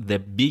reason, the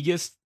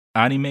biggest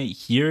anime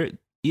here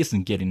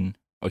isn't getting,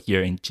 or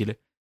here in Chile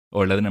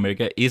or Latin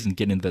America isn't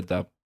getting the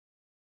dub.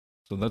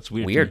 So that's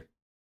weird. Weird.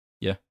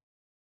 Yeah.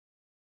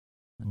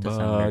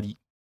 But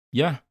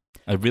yeah,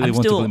 I really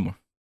want to play more.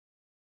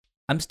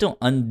 I'm still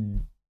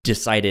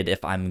undecided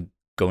if I'm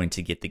going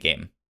to get the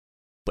game.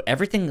 But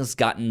everything has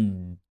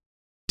gotten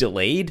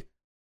delayed.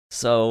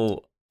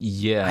 So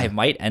yeah, I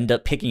might end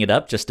up picking it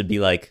up just to be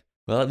like,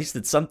 well, at least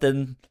it's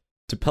something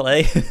to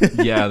play.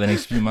 Yeah, the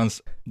next few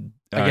months.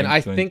 Again, I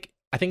think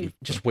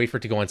just wait for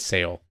it to go on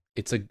sale.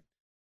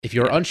 If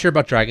you're unsure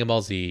about Dragon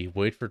Ball Z,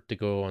 wait for it to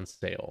go on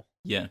sale.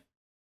 Yeah.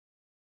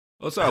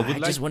 Also, I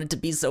just want it to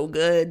be so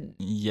good.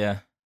 Yeah.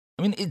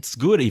 I mean, it's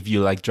good if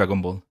you like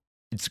Dragon Ball.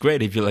 It's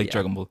great if you like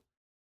Dragon Ball.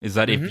 Is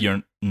that Mhm. if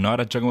you're not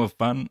a Dragon Ball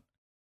fan,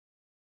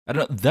 I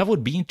don't know, that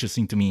would be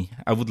interesting to me.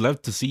 I would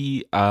love to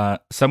see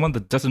someone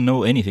that doesn't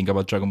know anything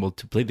about Dragon Ball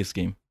to play this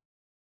game.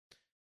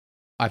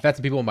 I've had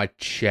some people in my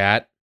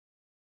chat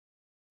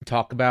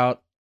talk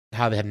about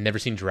how they have never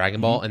seen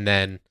Dragon Ball and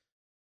then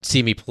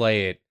see me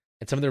play it,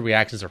 and some of their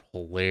reactions are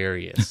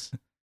hilarious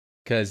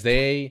because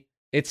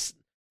it's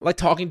like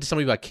talking to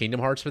somebody about Kingdom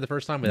Hearts for the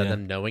first time without Yeah.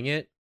 them knowing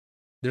it.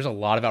 There's a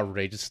lot of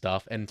outrageous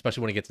stuff, and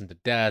especially when it gets into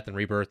Death and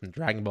Rebirth and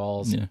Dragon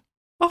Balls Yeah.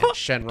 and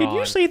Shenron. Did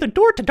you say the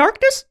door to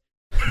darkness?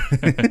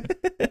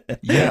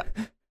 Yeah.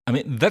 I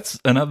mean, that's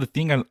another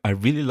thing I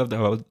really loved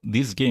about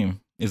this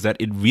game is that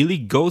it really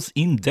goes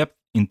in depth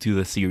into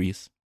the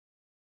series.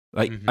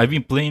 Like Mhm. I've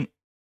been playing,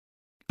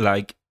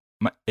 like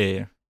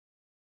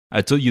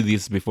I told you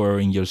this before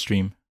in your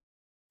stream.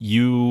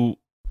 You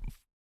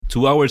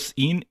 2 hours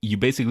in, you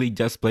basically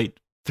just played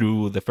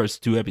through the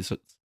first 2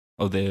 episodes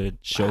of the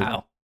show,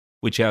 Wow.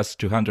 which has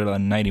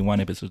 291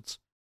 episodes.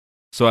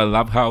 So I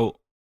love how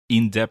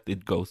in depth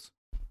it goes.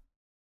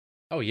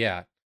 Oh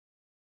yeah,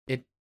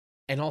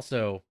 and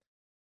also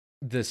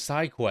the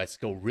side quests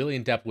go really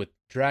in depth with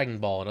Dragon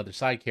Ball and other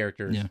side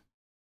characters, Yeah.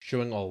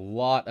 showing a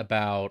lot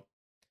about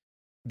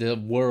the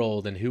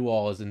world and who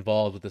all is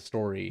involved with the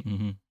story.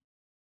 Hmm.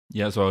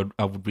 Yeah, so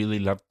I would really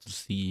love to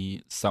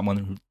see someone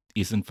who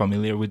isn't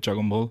familiar with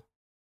Dragon Ball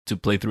to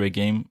play through a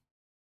game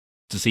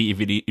to see if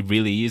it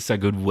really is a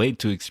good way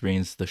to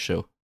experience the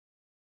show.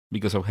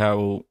 Because of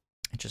how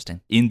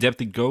Interesting. in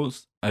depth it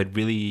goes, I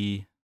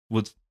really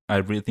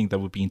think that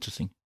would be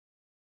interesting.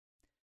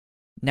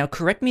 Now,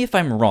 correct me if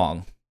I'm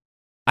wrong.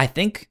 I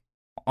think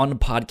on a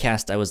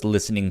podcast I was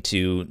listening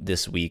to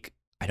this week,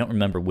 I don't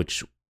remember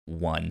which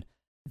one,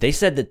 they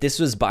said that this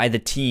was by the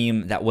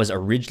team that was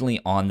originally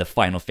on the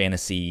Final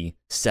Fantasy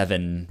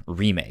VII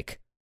remake.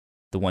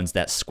 The ones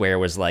that Square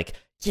was like,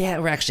 yeah,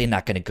 we're actually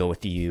not going to go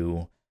with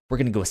you. We're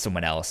going to go with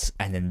someone else.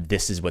 And then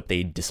this is what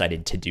they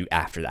decided to do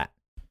after that.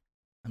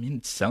 I mean,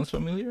 it sounds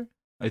familiar.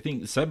 I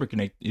think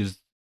CyberConnect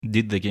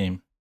did the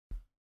game.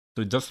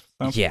 So it does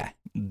sound, Yeah,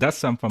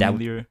 sound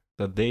familiar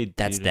that they did.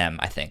 that's it. them,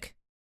 I think.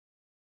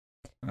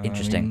 I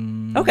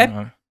Interesting. mean,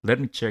 Okay. Let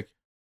me check.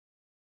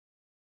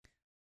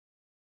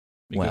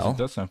 Because Well, it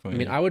does sound I familiar.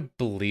 mean, I would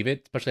believe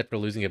it, especially after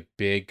losing a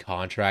big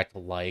contract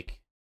like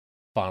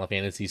Final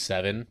Fantasy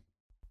VII.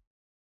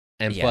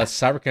 And Yeah. plus,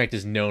 CyberConnect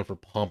is known for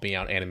pumping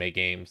out anime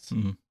games.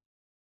 Mhm.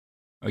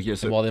 Okay,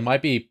 so And while they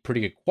might be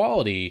pretty good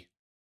quality,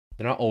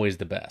 they're not always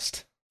the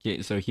best.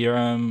 okay, so here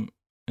I'm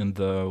in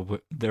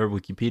their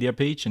Wikipedia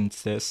page, and it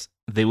says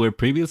they were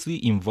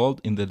previously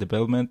involved in the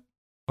development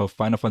of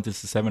Final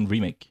Fantasy VII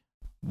Remake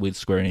with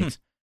Square Enix,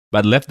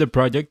 but left the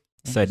project,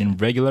 citing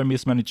regular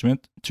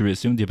mismanagement, to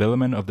resume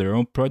development of their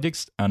own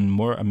projects and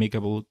more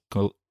amicable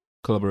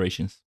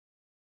collaborations.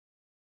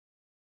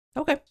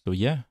 Okay, So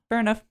yeah, fair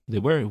enough. they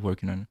were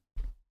working on it.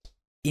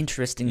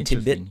 Interesting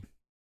tidbit. Interesting.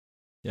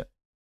 Yeah.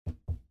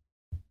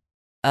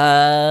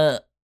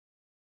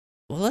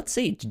 Well, let's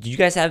see. Did you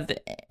guys have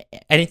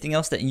anything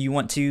else that you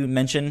want to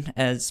mention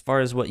as far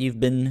as what you've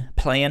been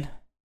playing?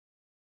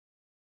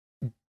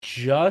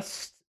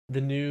 Just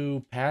the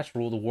new patch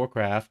World of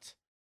Warcraft,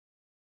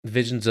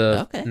 Visions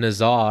of Okay.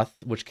 N'Zoth,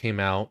 which came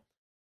out.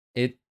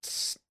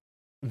 It's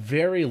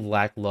very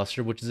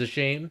lackluster, which is a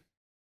shame.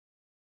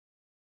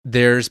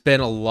 There's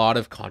been a lot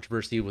of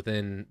controversy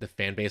within the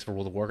fan base for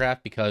World of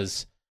Warcraft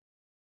because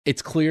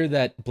it's clear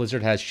that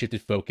Blizzard has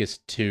shifted focus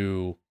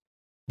to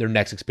their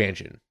next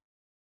expansion,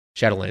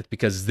 Shadowlands,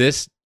 because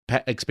this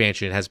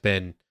expansion has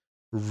been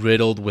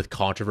riddled with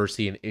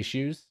controversy and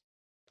issues.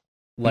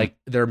 Like,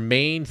 their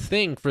main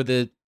thing for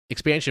the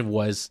expansion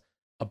was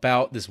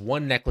about this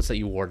one necklace that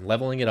you wore and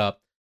leveling it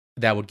up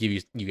that would give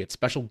you get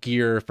special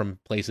gear from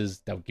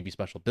places that would give you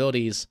special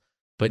abilities,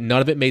 but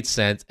none of it made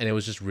sense and it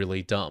was just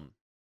really dumb.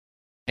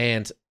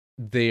 And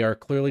they are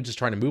clearly just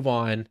trying to move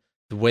on.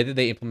 The way that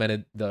they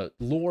implemented the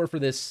lore for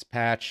this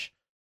patch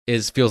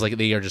feels like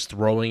they are just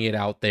throwing it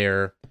out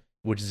there,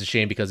 which is a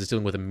shame because it's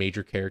dealing with a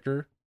major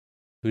character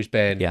who's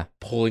been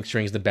pulling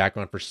strings in the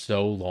background for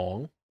so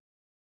long.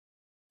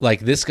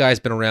 Like, this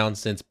guy's been around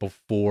since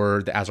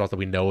before the Azeroth that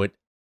we know it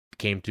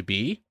came to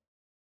be.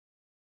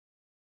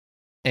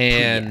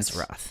 And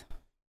Azeroth.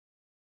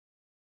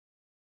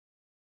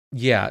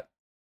 Yeah.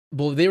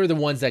 Well, they were the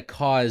ones that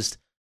caused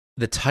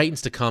the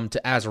Titans to come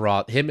to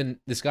Azeroth. Him and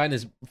this guy and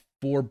his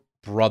 4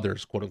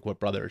 brothers, quote unquote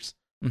brothers,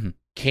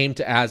 came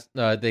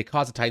to they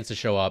caused the Titans to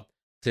show up.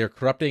 They're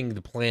corrupting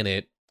the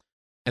planet.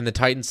 And the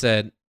Titans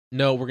said,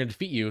 no, we're going to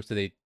defeat you. So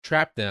they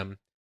trapped them,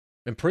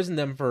 imprisoned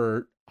them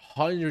for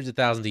hundreds of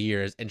thousands of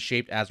years, and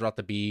shaped Azeroth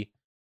to be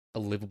a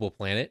livable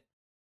planet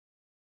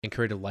and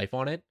created life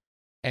on it.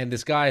 And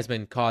this guy has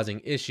been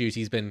causing issues.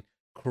 He's been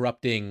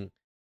corrupting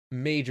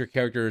major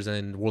characters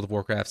in World of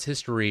Warcraft's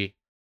history.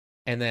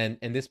 And then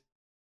in this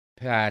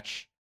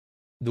patch,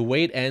 the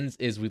way it ends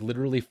is we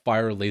literally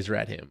fire a laser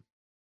at him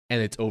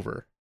and it's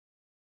over.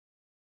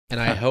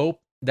 And I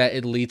hope that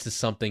it leads to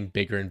something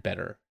bigger and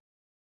better.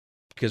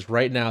 Because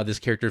right now, this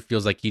character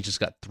feels like he just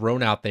got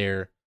thrown out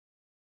there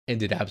and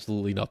did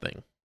absolutely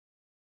nothing.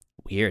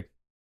 Weird.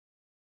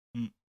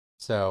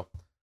 So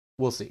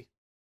we'll see.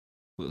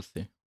 We'll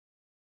see.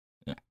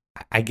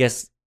 I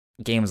guess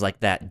games like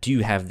that do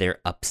have their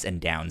ups and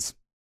downs.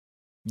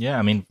 Yeah,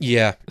 I mean,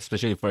 Yeah.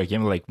 especially for a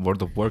game like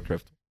World of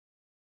Warcraft.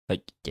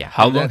 Like, Yeah.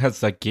 how And long that- has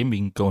that game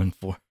been going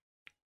for?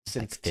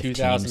 Since 15,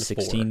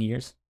 2004. 16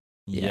 years.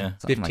 Yeah.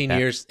 something 15 like that.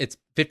 years. It's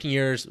 15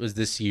 years was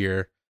this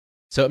year.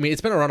 So I mean,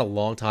 it's been around a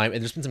long time,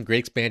 and there's been some great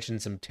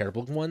expansions, some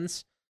terrible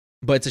ones.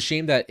 But it's a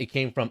shame that it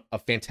came from a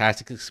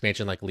fantastic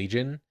expansion like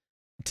Legion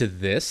to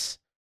this,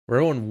 where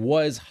everyone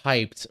was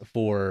hyped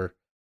for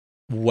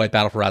what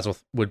Battle for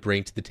Azeroth would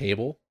bring to the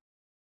table,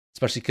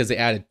 especially because they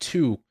added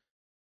 2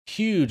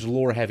 huge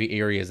lore-heavy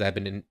areas that have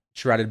been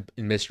shrouded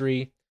in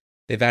mystery.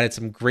 They've added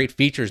some great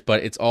features,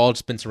 but it's all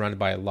just been surrounded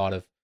by a lot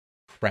of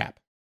crap.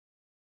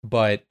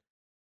 But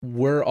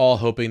we're all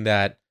hoping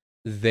that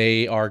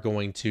they are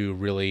going to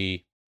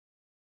really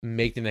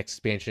make the next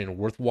expansion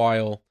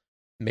worthwhile,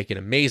 make it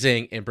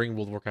amazing, and bring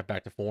World of Warcraft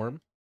back to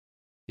form,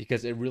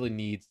 because it really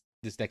needs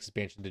this next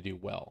expansion to do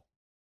well.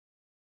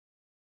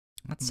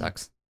 That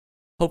sucks.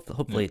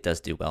 Hopefully it does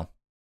do well.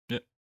 Yeah.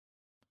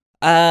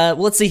 Well,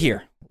 let's see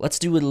here. Let's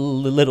do a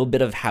little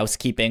bit of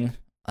housekeeping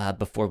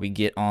before we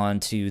get on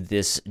to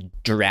this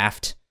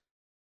draft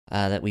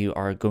that we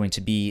are going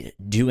to be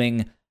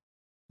doing.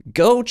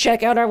 Go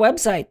check out our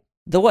website,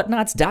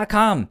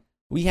 thewhatnots.com.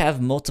 We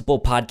have multiple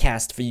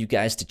podcasts for you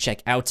guys to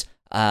check out,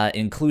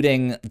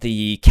 including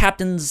the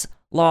Captain's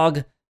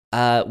Log,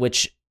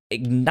 which,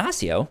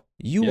 Ignacio,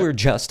 you were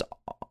just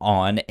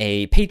on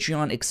a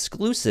Patreon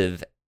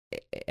exclusive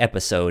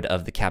episode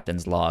of the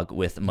Captain's Log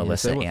with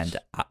Melissa was. and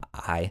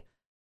I.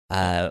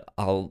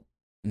 I'll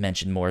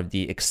mention more of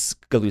the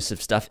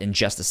exclusive stuff in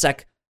just a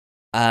sec.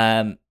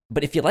 But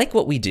if you like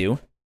what we do,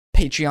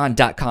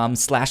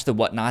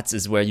 patreon.com/thewhatnots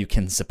is where you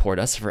can support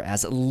us for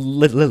as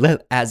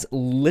little as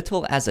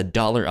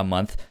 $1 a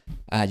month.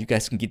 You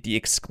guys can get the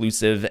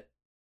exclusive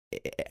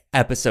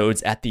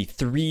episodes at the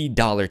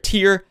 $3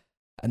 tier.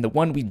 And the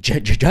one we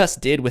just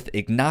did with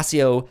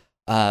Ignacio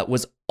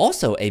was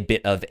also a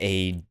bit of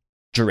a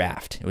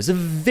draft. It was a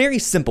very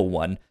simple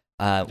one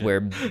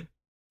where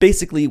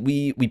basically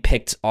we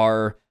picked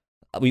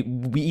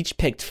we each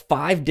picked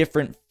 5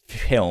 different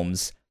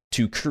films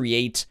to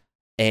create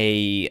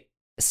a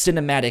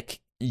cinematic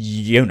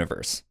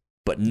universe,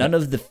 but none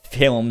of the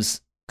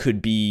films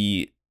could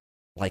be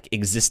like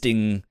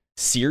existing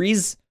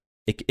series.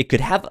 It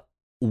could have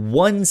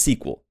one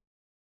sequel,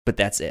 but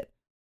that's it.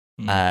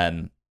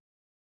 And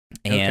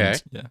Okay.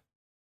 Yeah.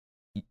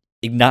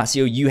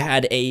 Ignacio, you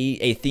had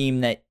a theme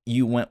that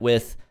you went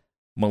with.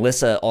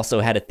 Melissa also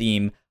had a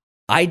theme.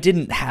 I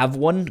didn't have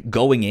one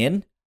going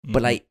in,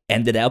 but I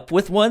ended up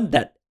with one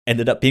that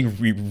ended up being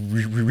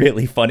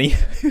really funny.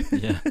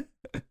 Yeah.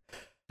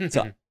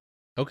 So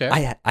Okay.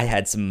 I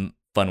had some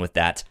fun with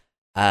that.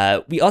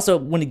 We also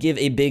want to give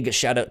a big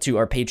shout out to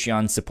our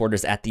Patreon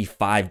supporters at the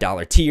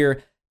 $5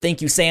 tier.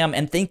 Thank you, Sam,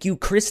 and thank you,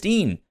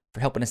 Christine,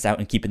 for helping us out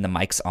and keeping the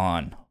mics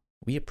on.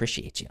 We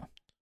appreciate you.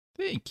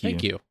 Thank you.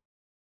 Thank you.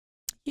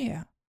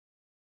 Yeah.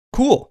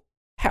 Cool.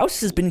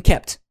 House has been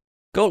kept.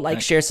 Go like,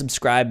 Right. share,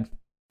 subscribe,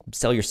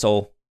 sell your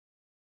soul,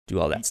 do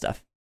all that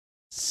stuff.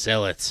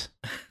 Sell it.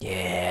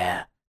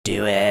 Yeah.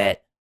 Do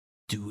it.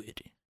 Do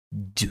it.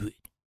 Do it.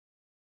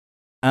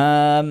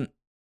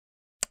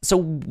 So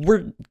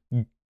we're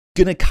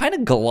gonna kind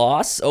of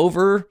gloss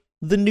over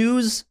the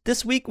news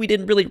this week. We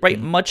didn't really write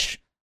much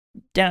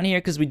down here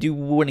because we do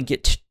want to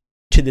get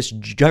to this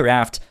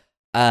draft.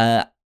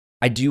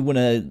 I do want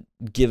to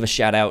give a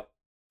shout out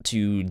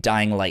to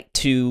Dying Light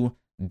 2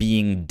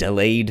 being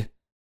delayed.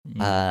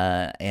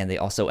 And they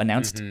also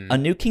announced a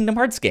new Kingdom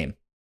Hearts game.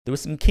 There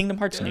was some Kingdom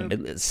Hearts name.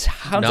 It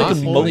sounds Not like a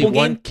only mobile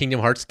one game. Kingdom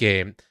Hearts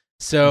game.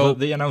 So So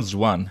they announced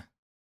one.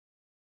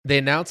 they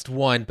announced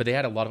one, but they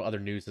had a lot of other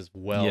news as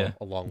well Yeah.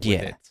 along with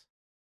Yeah. it.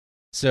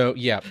 So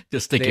yeah,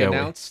 Just take they it away.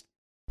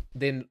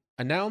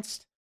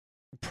 announced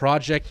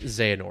Project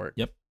Xehanort.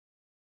 Yep.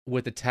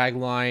 With the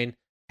tagline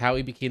 "How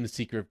he became the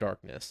Seeker of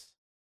Darkness."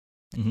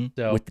 Mm-hmm.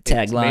 So With the it's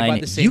made by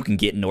tagline, the same- you can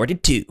get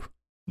Norded too.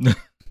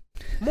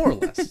 more or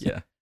less.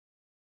 Yeah.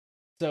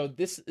 So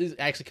this is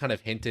actually kind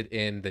of hinted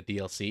in the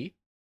DLC.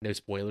 No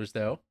spoilers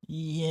though.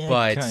 Yeah.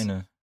 But- Kind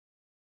of.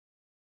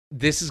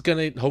 This is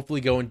gonna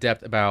hopefully go in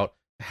depth about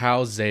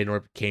how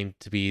Xehanort came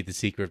to be the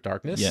Seeker of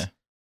Darkness. Yeah.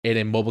 And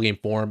in mobile game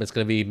form, it's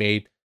gonna be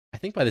made, I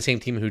think, by the same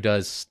team who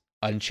does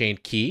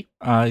Unchained Key.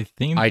 I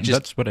think I just-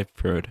 that's what I've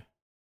heard.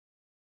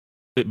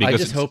 Because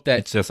just hope that-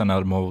 it's just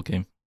another mobile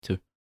game too.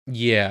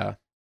 Yeah.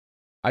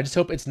 I just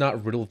hope it's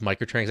not riddled with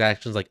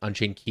microtransactions like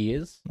Unchained Key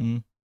is.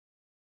 Mm.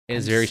 And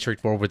is I'm very s-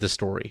 straightforward with the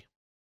story.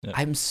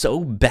 I'm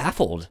so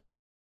baffled.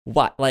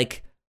 What,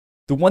 like,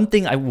 the one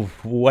thing I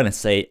want to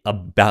say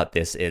about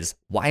this is,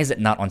 why is it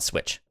not on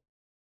Switch?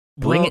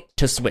 Bring Well- it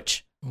to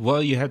Switch.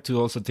 Well, you have to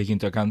also take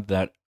into account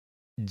that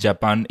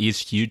Japan is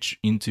huge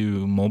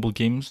into mobile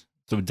games,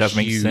 so it does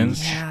make Huge.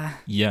 sense. Yeah.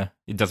 Yeah,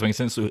 it does make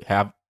sense to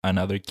have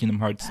another Kingdom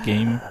Hearts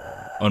game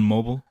on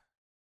mobile.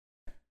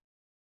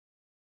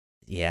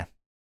 Yeah.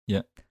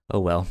 Yeah. Oh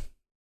well.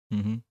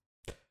 Mm-hmm.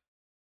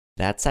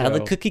 That's how the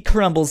So- cookie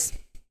crumbles.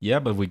 Yeah,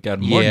 but we got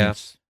more Yeah.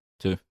 news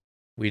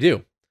We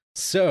do.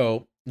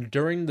 So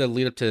during the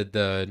lead up to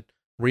the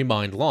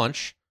Remind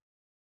launch,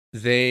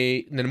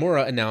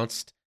 Nomura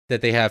announced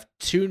that they have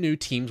 2 new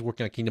teams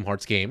working on Kingdom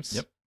Hearts games.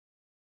 Yep.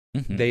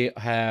 Mhm. They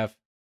have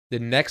the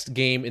next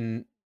game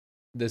in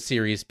the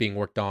series being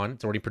worked on.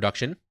 It's already in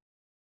production.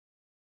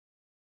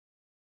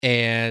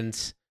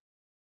 And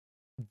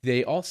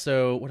they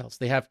also, what else?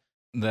 They have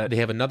That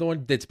another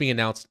one that's being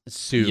announced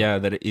soon. yeah,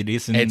 that it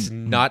isn't It's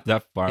not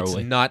that far it's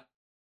away. not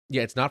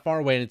it's not far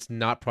away, and it's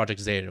not Project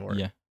Xehanort.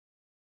 Yeah.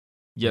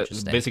 Yeah,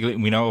 Interesting. basically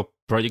we know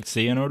Project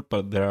Xehanort,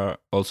 but there are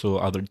also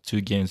other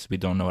 2 games we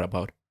don't know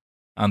about.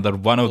 And that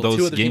one of Well, 2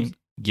 those other teams-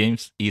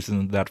 games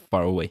isn't that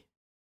far away.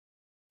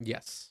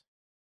 Yes.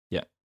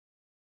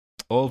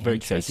 All very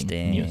exciting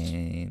news.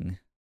 Interesting.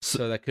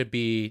 So that could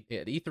be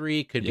at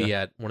E3, could be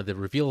at one of the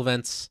reveal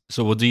events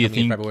So what do you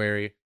coming in think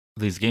February.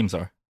 these games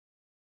are?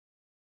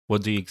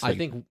 What do you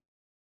expect?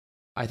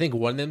 I think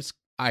one of them's,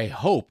 I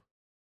hope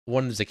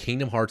one is a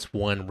Kingdom Hearts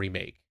 1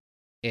 remake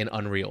in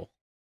Unreal.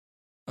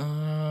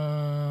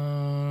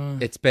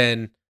 It's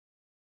been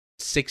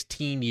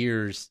 16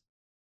 years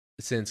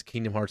since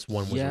Kingdom Hearts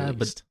 1 was Yeah, released.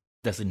 but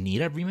does it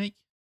need a remake?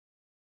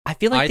 I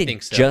feel like I they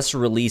think so. just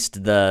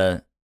released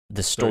the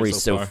story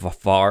so so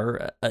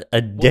far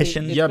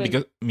edition. It's Yeah,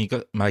 been-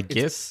 because my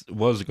guess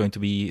was going to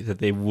be that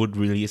they would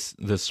release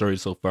the story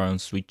so far on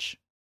Switch.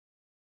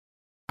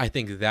 I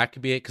think that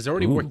could be it because they're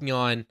already Ooh. working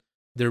on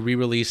their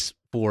re-release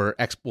for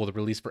the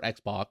release for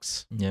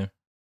Xbox. Yeah.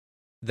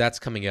 That's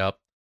coming up.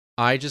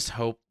 I just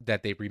hope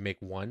that they remake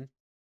 1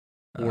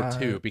 or Uh,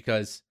 2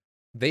 because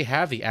they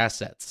have the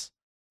assets.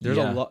 There's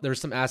yeah. a lot. There's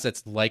some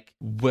assets like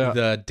Well,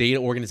 the data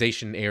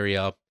organization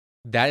area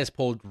that is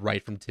pulled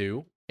right from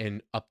 2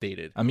 and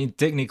updated. I mean,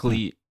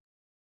 technically,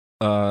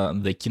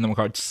 the Kingdom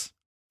Hearts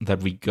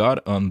that we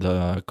got on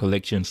the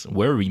collections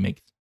were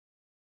remakes.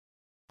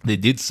 They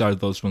did start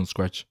those from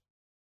scratch,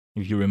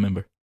 if you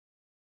remember.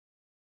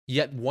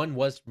 Yet 1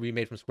 was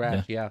remade from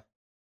scratch. Yeah,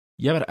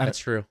 Yeah, but that's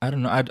true. I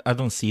don't know. I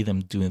don't see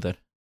them doing that.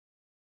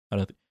 I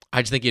don't.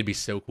 I just think it'd be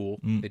so cool.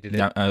 They did it.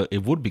 Yeah,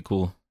 it would be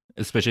cool,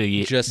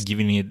 especially Just-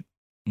 giving it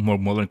more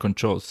modern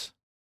controls.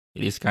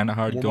 It is kind of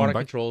hard More going modern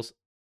back. controls,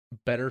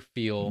 better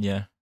feel.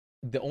 Yeah.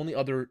 The only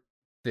other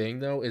thing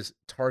though is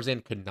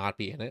Tarzan could not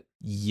be in it.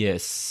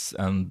 Yes,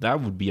 and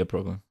that would be a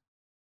problem.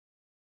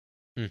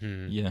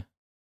 Mm-hmm. Yeah,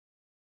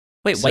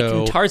 Wait, why can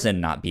So- Tarzan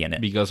not be in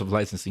it? because of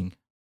licensing.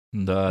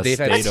 The They've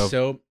had state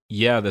of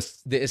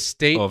the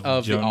estate of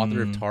of the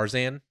author of John-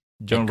 Tarzan.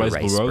 John Edgar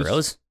Rice Burroughs.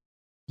 Burroughs?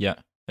 Yeah,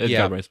 Edgar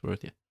Yeah. Rice Burroughs.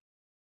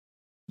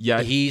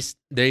 Yeah,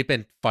 They've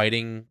been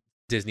fighting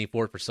Disney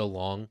for it for so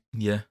long.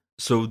 yeah.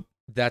 So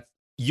That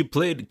you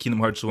played Kingdom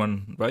Hearts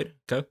 1, right,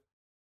 Kyle?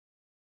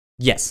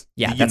 Yes.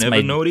 Yeah, Did you that's never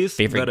my notice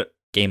favorite that,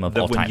 game of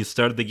that all when time. you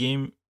start the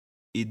game,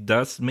 it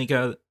does make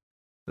a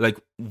like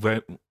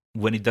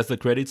when it does the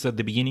credits at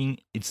the beginning,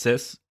 it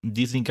says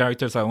Disney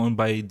characters are owned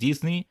by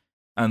Disney,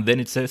 and then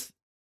it says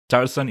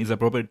Tarzan is a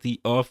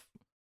property of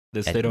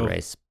the state Edgar of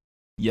Rice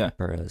yeah.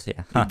 Burroughs,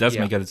 yeah. It does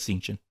Yeah. make a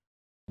distinction.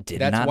 Did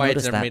that's not why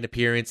notice it's never that. made an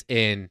appearance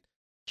in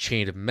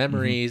Chain of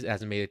Memories,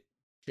 hasn't made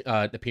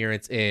an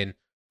appearance in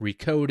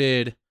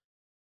Recoded,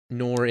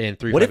 nor in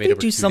 358 What if they over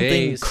do 2 something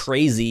days.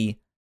 crazy?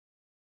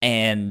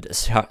 And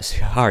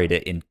sorry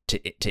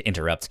to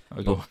interrupt.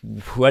 Okay. But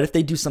what if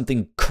they do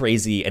something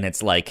crazy and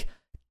it's like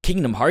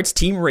Kingdom Hearts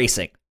Team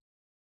Racing?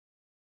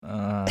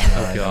 Oh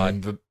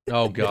God.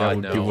 Oh that God,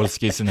 would be no. worst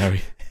case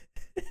scenario.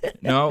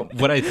 No,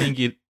 what I think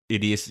it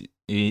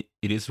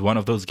is one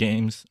of those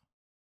games.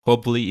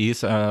 Hopefully,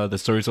 is the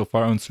story so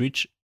far on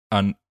Switch,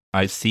 and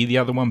I see the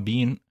other one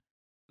being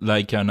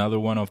like another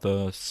one of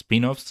the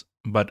spin-offs,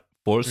 but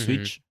for Mhm.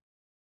 Switch.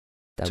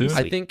 That'd be Two?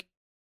 sweet.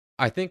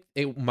 I think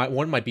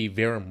one might be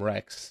Verum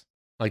Rex.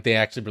 Like they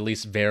actually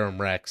released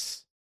Verum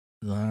Rex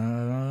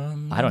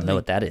I don't know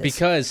what that is.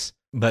 because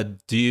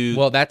But do you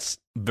well, that's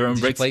Burn did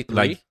you Breaks play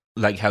 3?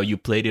 like how you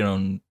played it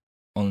on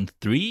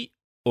 3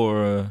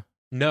 or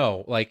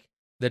no, like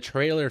the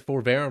trailer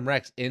for Verum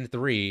Rex in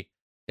 3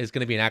 is going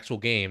to be an actual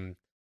game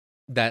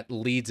that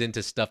leads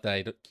into stuff that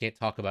I can't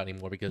talk about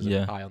anymore because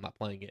Yeah. I'm not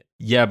playing it.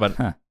 yeah, but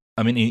Huh.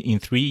 I mean in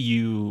 3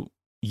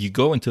 you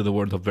go into the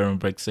world of Verum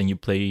Breaks and you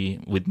play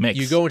with mechs.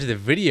 You go into the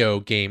video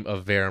game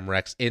of Verum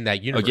Rex in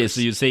that universe. Okay, so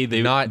you say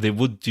they not- they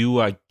would do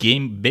a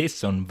game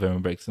based on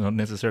Verum Breaks, not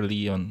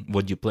necessarily on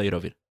what you played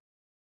of it.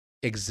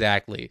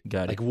 exactly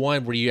Got like it.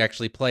 one where you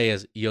actually play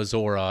as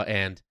Yozora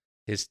and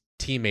his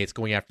teammates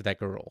going after that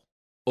girl.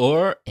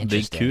 Or they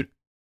Interesting.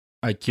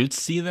 I could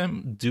see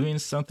them doing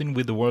something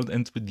with The World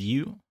Ends With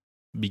You,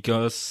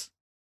 because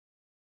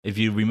if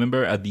you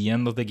remember at the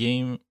end of the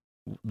game,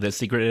 the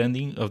secret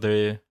ending of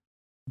the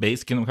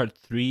base Kingdom Hearts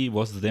 3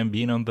 was them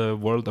being on the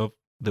world of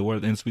The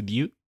World Ends With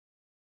You.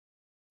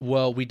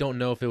 Well, we don't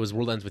know if it was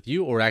World Ends With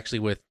You or actually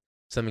with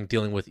something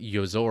dealing with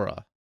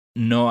Yozora.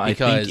 No, I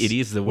Because think it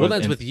is the World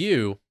Ends With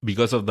You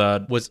because of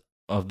that was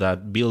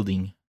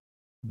building,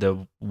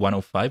 the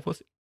 105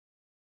 was it?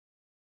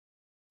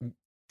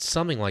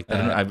 something like I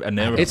don't know. that. I've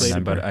never don't played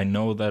it, but remember. I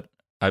know that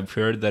I've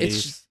heard that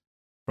It's- it's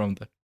from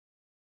that.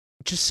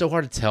 just so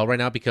hard to tell right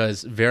now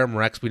because Verum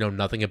Rex we know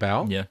nothing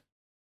about, Yeah.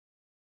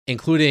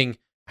 including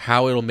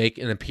how it'll make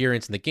an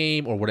appearance in the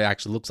game or what it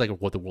actually looks like or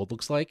what the world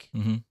looks like.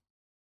 Mm-hmm.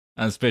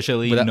 And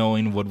especially Without-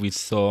 knowing what we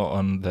saw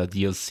on the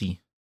DLC,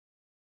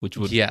 which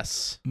would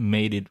Yes,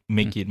 make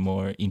it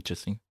more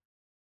interesting.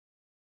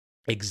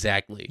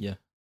 exactly. Yeah.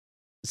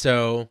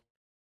 So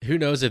who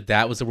knows if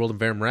that was the world of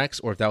Verum Rex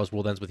or if that was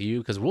World Ends With You?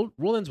 Because World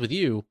Ends With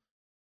You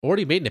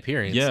already made an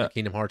appearance in Yeah. the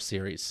Kingdom Hearts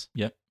series.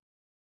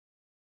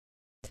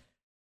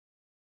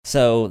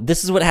 So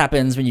this is what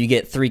happens when you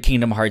get 3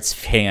 Kingdom Hearts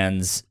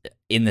fans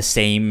in the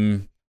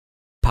same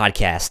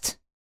podcast.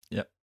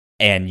 Yep.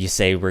 And you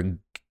say we're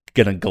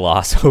gonna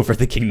gloss over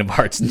the Kingdom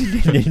Hearts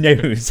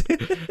news.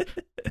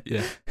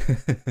 Yeah.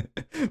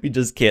 We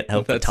just can't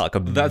help but talk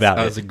about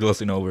that's it.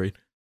 glossing over it.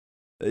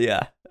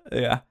 Yeah.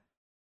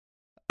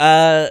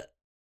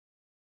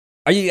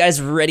 Are you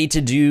guys ready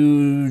to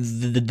do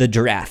the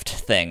draft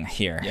thing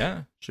here?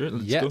 Yeah, sure.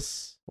 Let's go.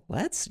 Yes.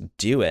 Let's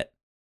do it.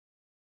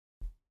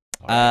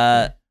 All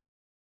right.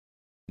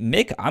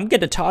 Mick, I'm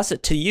gonna toss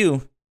it to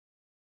you.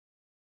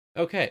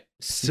 Okay. You can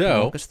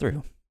So walk us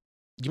through.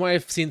 you might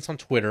have seen this on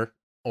Twitter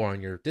or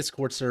on your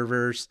Discord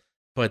servers,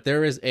 but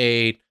there is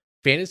a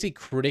Fantasy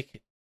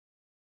Critic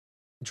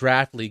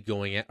draft league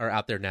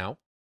out there now.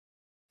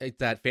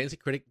 It's at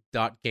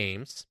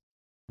fantasycritic.games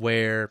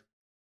where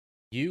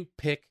you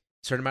pick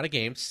a certain amount of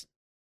games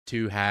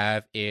to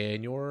have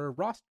in your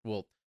roster.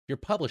 Well, you're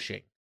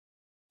publishing.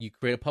 You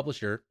create a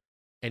publisher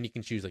and you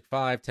can choose like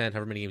 5, 10,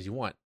 however many games you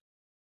want.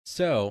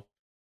 So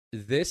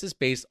this is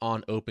based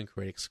on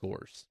OpenCritic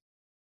scores.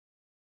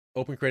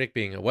 OpenCritic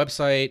being a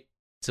website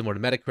similar to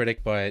Metacritic,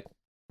 but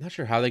I'm not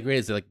sure how they grade.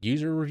 Is it like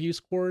user review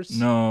scores?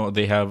 No,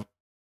 they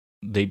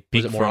pick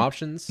Is it more from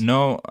options?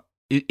 No,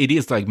 it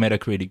is like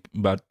Metacritic,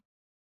 but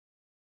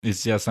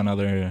it's just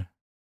another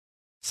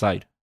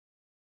site.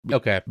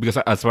 Okay. Because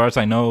as far as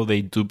I know,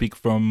 they do pick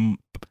from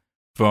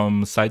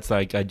sites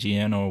like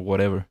IGN or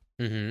whatever.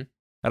 Mm-hmm.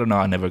 I don't know.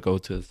 I never go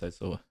to the site,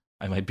 so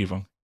I might be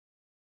wrong.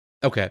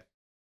 Okay.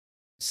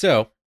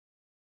 So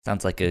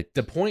Sounds like a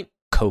the point.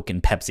 Coke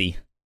and Pepsi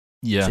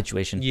Yeah.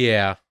 situation.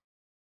 Yeah.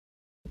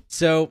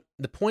 So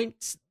the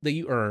points that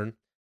you earn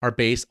are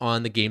based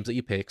on the games that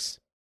you pick's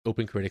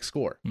OpenCritic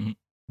score. Mhm.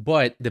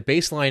 But the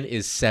baseline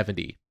is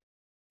 70.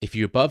 If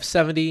you're above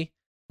 70,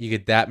 you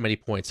get that many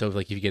points. So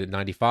like if you get at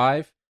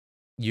 95,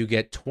 you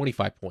get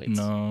 25 points.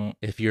 No,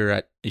 If you're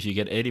at if you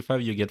get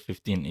 85, you get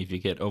 15. If you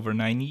get over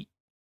 90,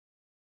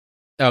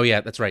 Oh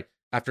yeah, that's right.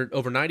 After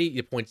over 90,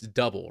 your points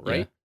double,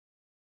 right?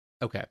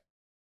 Okay.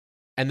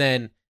 And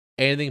then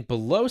anything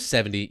below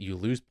 70, you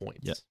lose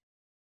points. Yeah.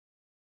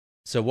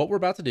 So what we're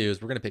about to do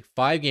is we're going to pick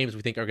 5 games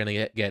we think are going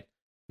to get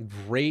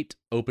great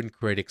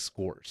OpenCritic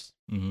scores.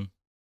 hmm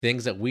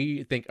Things that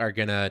we think are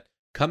going to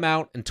come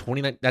out in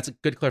 29. That's a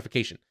good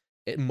clarification.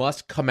 It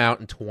must come out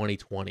in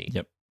 2020.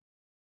 Yep.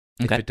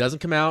 If Okay. it doesn't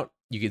come out,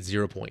 you get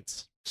 0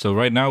 points. So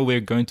right now we're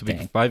going to pick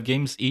Dang. 5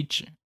 games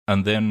each,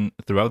 and then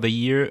throughout the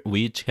year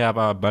we each have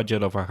a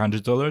budget of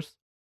 $100.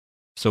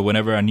 So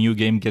whenever a new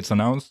game gets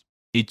announced,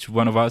 each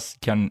one of us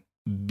can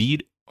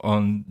bid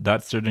on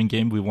that certain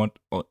game we want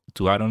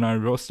to add on our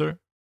roster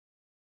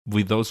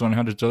with those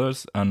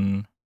 $100,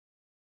 and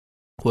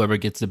whoever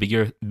gets the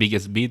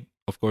biggest bid,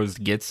 of course,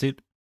 gets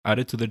it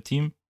added to their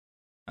team.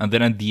 And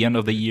then at the end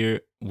of the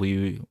year,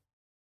 we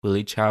will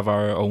each have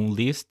our own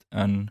list,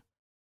 and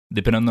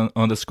depending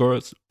on the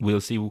scores,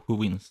 we'll see who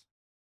wins.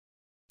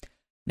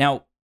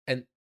 Now,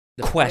 And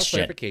the final Question.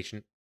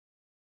 clarification.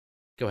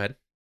 Go ahead.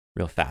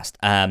 real fast.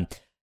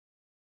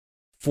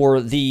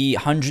 For the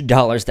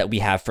 $100 that we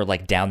have for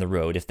like down the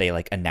road, if they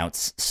like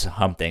announce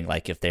something,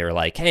 like if they're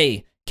like,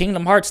 "Hey,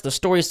 Kingdom Hearts, the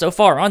story so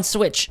far on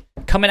Switch,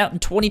 coming out in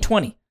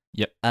 2020."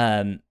 Yep.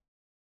 And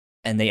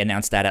they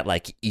announced that at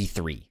like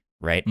E3,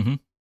 right?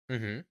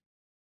 Mm-hmm.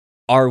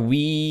 Are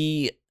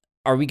we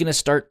gonna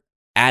start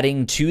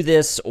adding to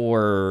this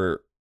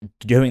or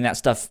doing that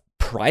stuff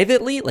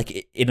privately,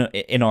 like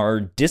in our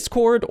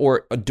Discord,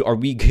 or are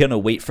we gonna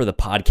wait for the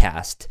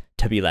podcast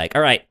to be like,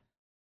 "All right,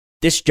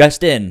 this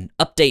just in,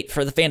 update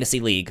for the Fantasy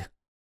League"?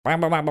 Blah,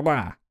 blah, blah, blah,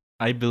 blah.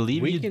 I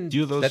believe We you can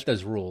do those. set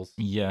those rules.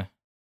 Yeah,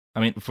 I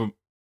mean,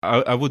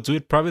 I would do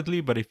it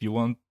privately, but if you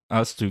want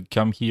us to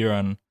come here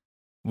and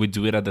we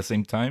do it at the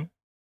same time,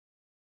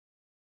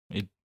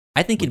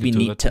 I think We it'd be could do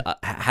neat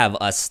that to have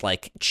us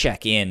like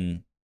check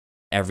in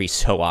every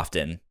so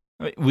often.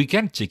 I mean, we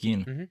can check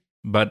in. Mhm.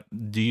 But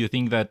do you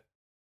think that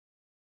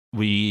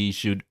we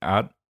should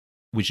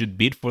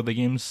bid for the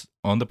games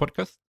on the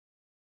podcast?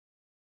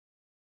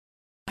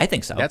 I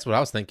think so. That's what I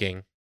was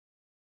thinking.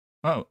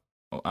 Oh,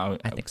 I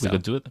think we so.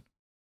 could do it.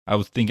 I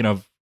was thinking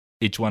of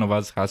each one of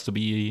us has to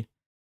be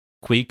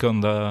quick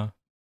on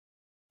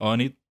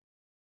it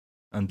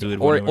and do it.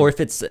 or if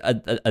it's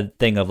a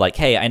thing of like,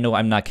 "Hey, I know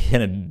I'm not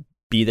gonna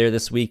be there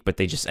this week, but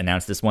they just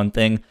announced this one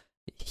thing.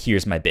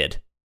 Here's my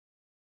bid."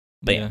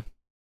 Bam. yeah.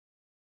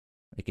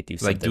 We could do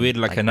something Like do it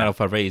like an that.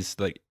 alpha race.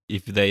 Like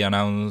if they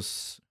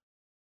announce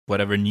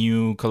whatever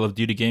new Call of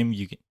Duty game,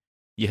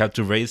 you have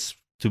to race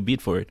to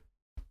bid for it.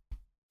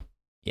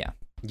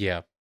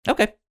 Yeah.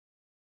 Okay.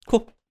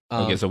 Cool.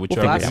 Okay, so which we'll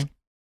are figure it we? out.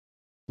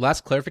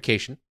 Last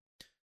clarification.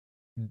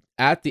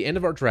 At the end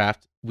of our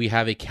draft, we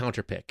have a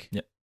counter pick.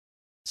 Yep.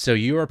 So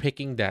you are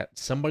picking that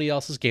somebody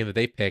else's game that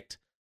they picked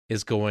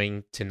is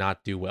going to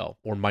not do well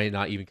or might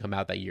not even come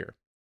out that year.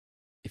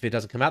 If it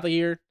doesn't come out that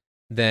year,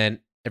 then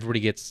everybody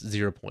gets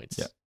 0 points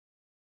Yeah.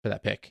 for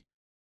that pick.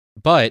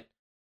 But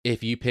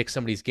if you pick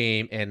somebody's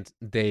game and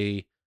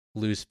they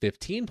lose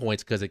 15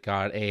 points because it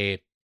got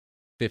a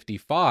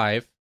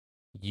 55,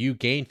 you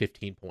gain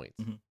 15 points.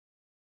 Mhm.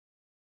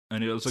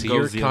 And it also So goes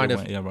you're the kind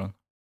other of- way around.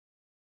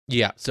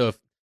 Yeah. So if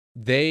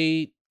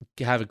they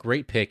have a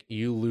great pick,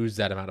 you lose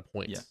that amount of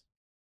points. Yeah.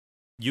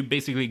 You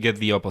basically get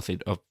the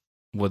opposite of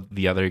what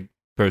the other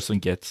person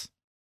gets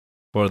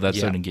for that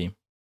Yeah. certain game.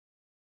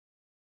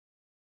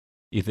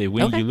 If they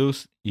win, Okay. you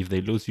lose. If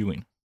they lose, you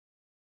win.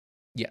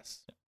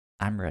 Yes.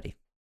 I'm ready.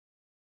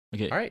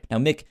 Okay. All right. Now,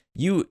 Mick,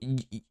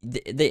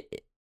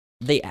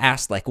 they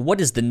asked like, what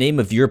is the name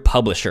of your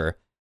publisher?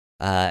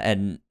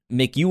 And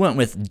Mick, you went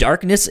with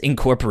Darkness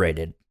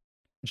Incorporated.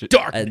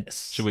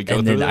 Darkness. Should we go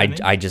And through then the name?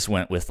 I just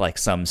went with like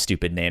some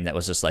stupid name that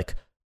was just like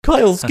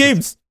Kyle's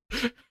Games.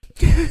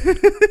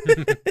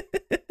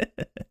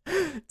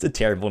 It's a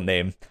terrible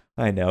name.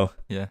 I know.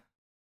 Yeah.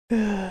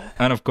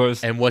 And of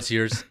course, And what's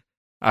yours?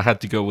 I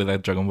had to go with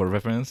that Dragon Ball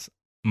reference.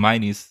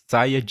 Mine is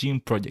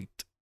Saiyajin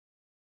Project.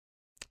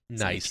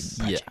 Nice.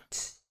 Yeah.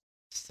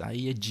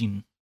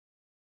 Saiyajin.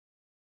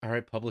 All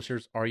right,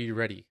 publishers, are you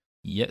ready?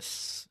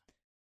 Yes.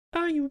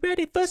 Are you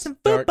ready for some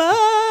Start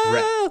football?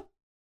 draft.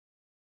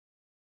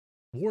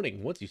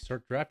 Warning, once you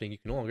start drafting, you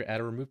can no longer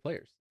add or remove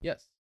players.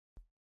 Yes.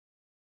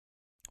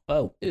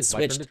 Oh, It it's is my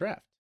turn switched. to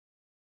draft.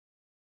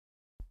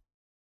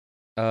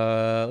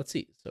 Let's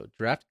see. So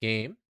draft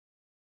game.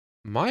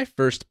 My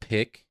first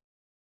pick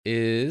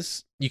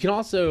is you can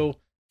also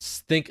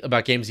think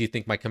about games you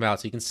think might come out.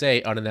 So you can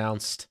say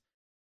unannounced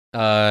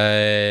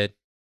Call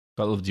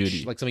of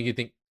Duty. like something you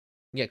think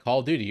Call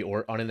of Duty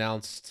or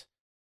unannounced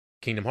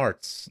Kingdom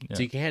Hearts. Yeah.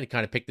 So you can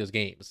kind of pick those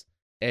games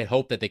and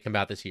hope that they come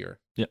out this year.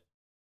 Yeah.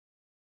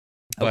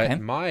 But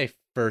Okay. my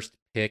first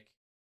pick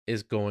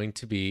is going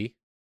to be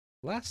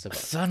Last of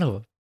Us Son of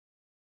a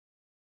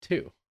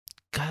 2.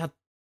 God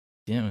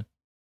damn it.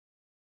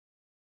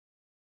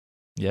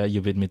 Yeah,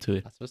 you beat me to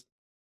it. Last of Us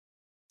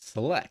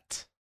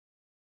select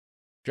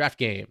draft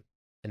game.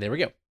 And there we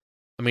go.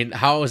 I mean,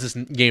 how is this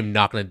game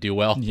not going to do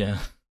well? Yeah.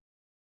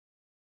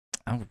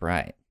 All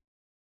right.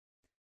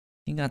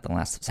 You got the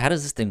last. So how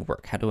does this thing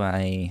work? How do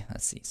I?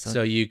 Let's see.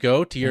 So you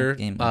go to your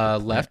game, player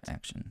left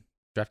action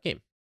draft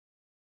game.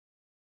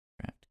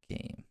 draft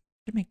game.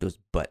 To make those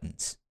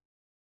buttons.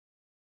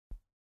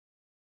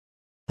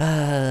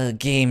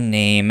 Game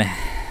name.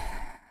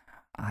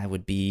 I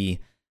would be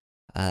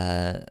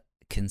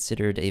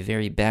considered a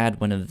very bad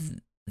one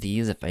of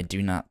these if I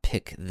do not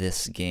pick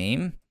this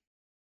game.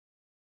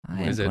 I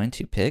What am is it? going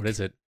to pick What is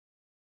it?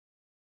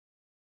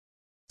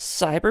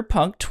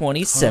 Cyberpunk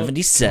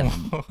 2077.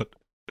 Oh, God.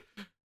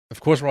 Of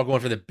course, we're all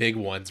going for the big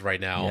ones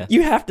right now. Yeah.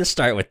 You have to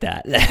start with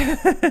that.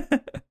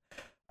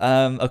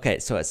 Okay,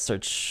 so it's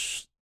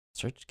search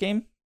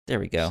game. There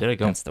we go. There you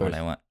go, That's the one first.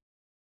 I want.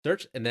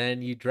 Search, and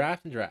then you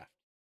draft and draft.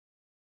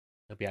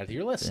 It'll be added to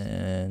your list.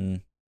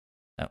 Then,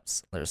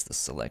 there's the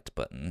select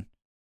button.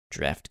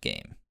 Draft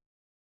game.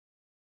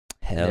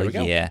 There Hell we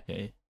go. yeah!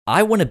 Okay.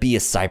 I want to be a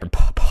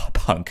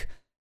cyberpunk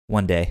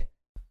one day.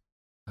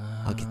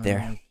 I'll get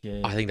there.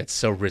 Okay. I think that's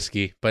so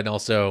risky, but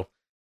also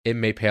it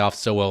may pay off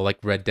so well, like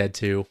Red Dead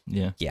 2.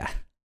 Yeah. Yeah,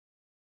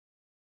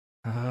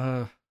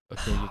 Okay,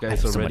 you I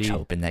guys have so already much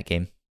hope in that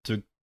game.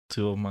 took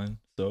two of mine,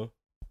 so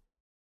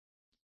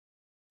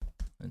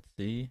let's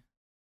see.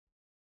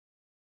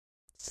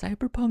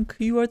 Cyberpunk,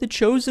 you are the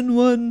chosen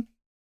one.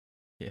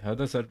 Okay, how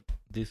does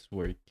this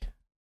work?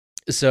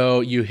 So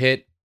you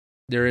hit.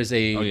 There is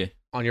a Okay.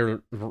 on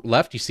your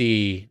left. You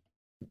see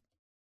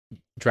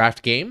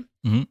draft game.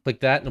 Mhm. Click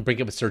that, and it'll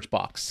bring up a search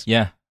box.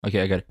 Yeah.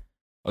 Okay, I got it.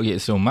 Okay,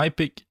 so my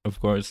pick, of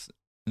course,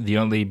 the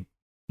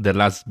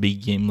last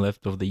big game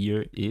left of the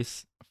year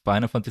is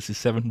Final Fantasy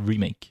VII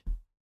Remake.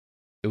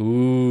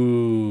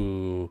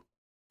 Ooh,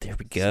 There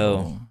we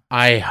go. So,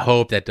 I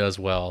hope that does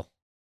well.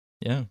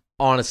 yeah,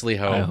 Honestly,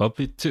 hope. I hope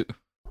it too.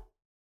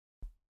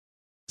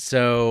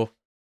 So,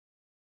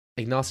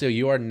 Ignacio,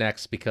 you are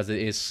next because it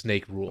is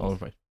Snake rules. All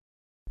right.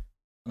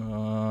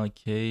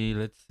 Okay,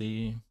 let's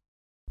see.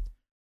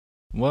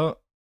 Well,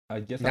 I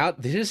guess Now,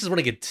 this is when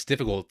it gets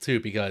difficult too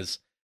because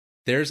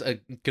there's a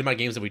good amount of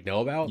games that we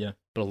know about, Yeah.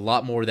 but a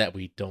lot more that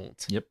we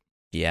don't.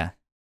 Yeah.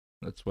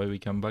 that's why we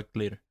come back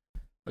later.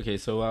 Okay,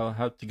 so I'll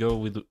have to go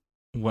with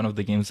one of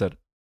the games that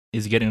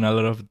is getting a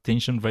lot of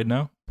attention right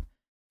now,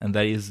 and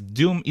that is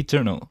Doom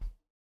Eternal.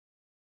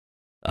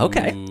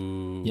 Okay.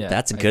 Ooh. Yeah.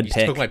 That's a I- good you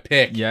pick. took my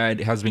pick. Yeah,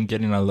 it has been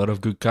getting a lot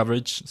of good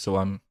coverage, so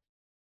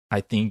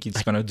I think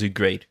it's gonna do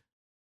great.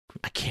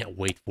 I can't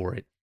wait for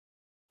it.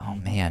 Oh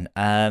man.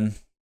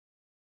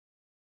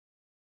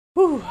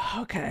 Whew,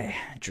 okay.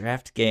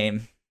 Draft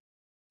game.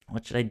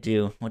 What should I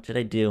do?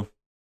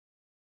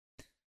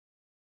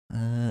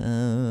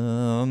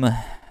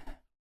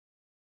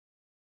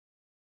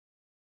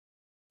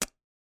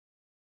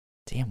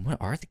 Damn, what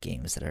are the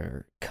games that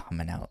are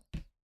coming out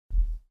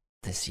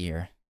this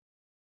year?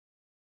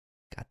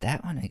 Got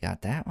that one. I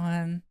got that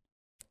one.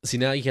 See,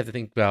 now you have to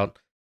think about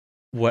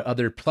what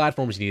other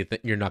platforms you need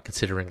that you're not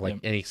considering, like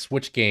any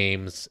Switch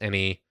games,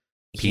 any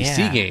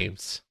PC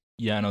games.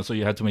 Yeah, and also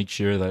you have to make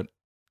sure that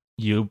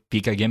you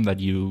pick a game that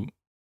you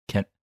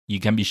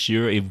can be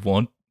sure it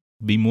won't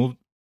be moved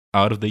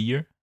out of the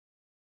year.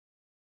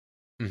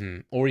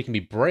 Mm-hmm. Or you can be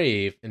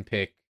brave and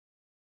pick,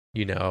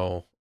 take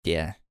a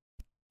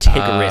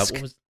risk.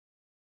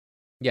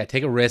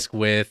 Take a risk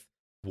with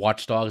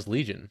Watch Dogs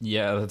Legion.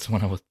 Yeah, that's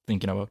what I was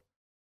thinking about.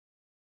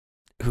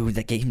 Ooh,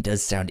 that game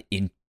does sound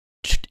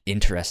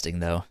interesting,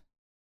 though.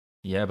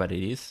 Yeah, but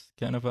it is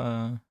kind of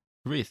a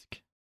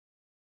risk.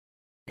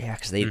 Yeah,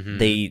 because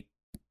they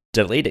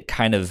delayed it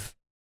kind of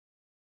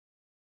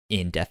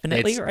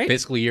indefinitely, right?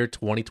 Fiscal year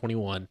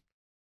 2021.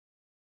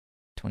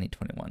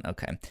 2021,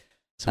 okay.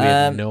 So we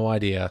have no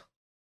idea.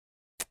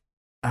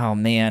 Oh,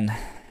 man.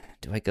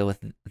 Do I go with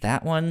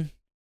that one?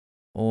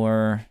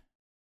 Or...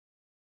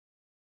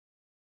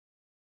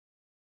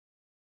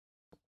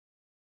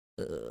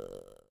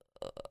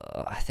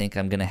 I think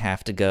I'm going to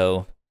have to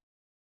go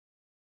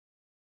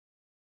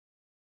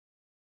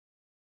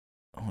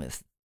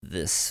with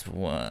this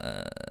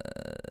one.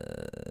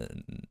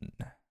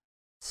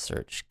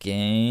 Search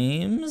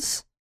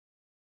games.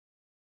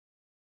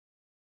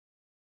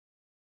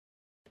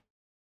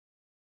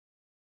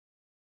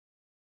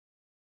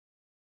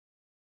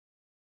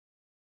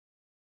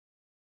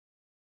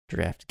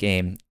 Draft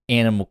game.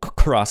 Animal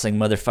Crossing,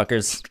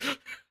 motherfuckers.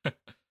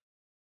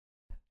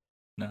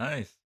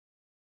 Nice.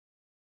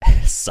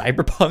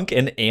 Cyberpunk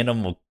and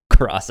Animal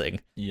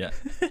Crossing. Yeah.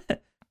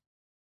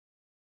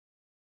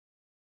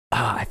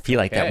 I feel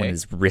like that one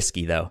is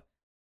risky, though.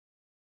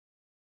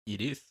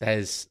 It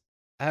is.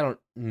 I don't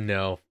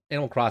know.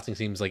 Animal Crossing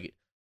seems like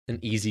an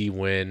easy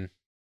win.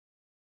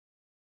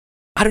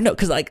 I don't know,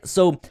 because,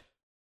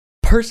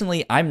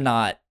 personally, I'm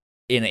not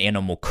an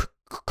Animal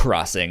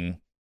Crossing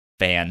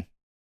fan.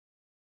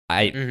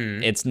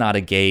 It's not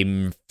a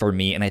game for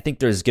me, and I think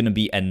there's going to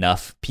be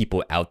enough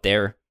people out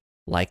there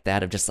like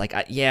that of just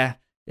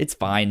it's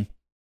fine.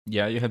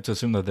 Yeah, you have to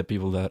assume that the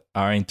people that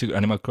are into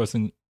Animal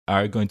Crossing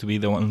are going to be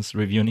the ones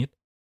reviewing it.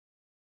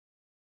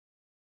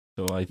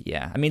 So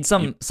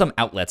some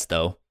outlets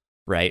though,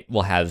 right,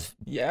 will have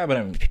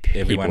but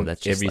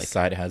every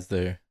side has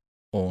their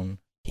own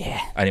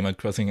Animal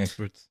Crossing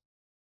experts.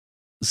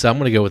 So I'm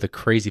gonna go with a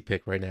crazy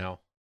pick right now.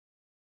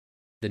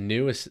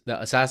 The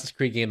Assassin's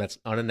Creed game that's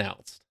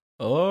unannounced.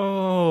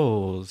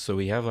 Oh, so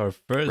we have our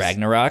first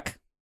Ragnarok.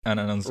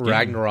 Unannounced game.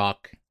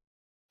 Ragnarok.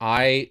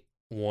 I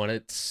want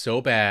it so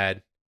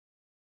bad.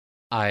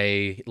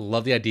 I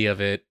love the idea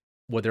of it.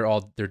 What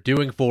they're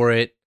doing for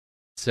it.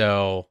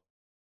 So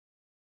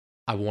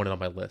I want it on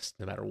my list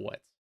no matter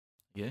what.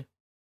 Yeah.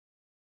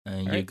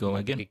 And you go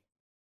again.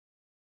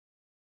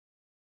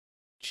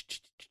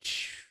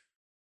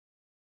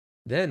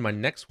 Then my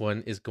next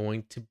one is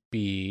going to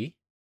be,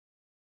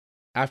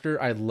 after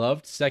I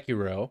loved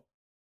Sekiro,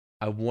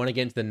 I want to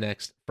get into the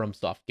next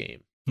FromSoft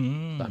game. So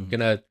I'm going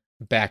to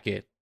back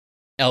it.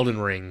 Elden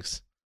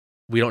Rings.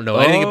 We don't know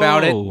anything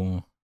about it.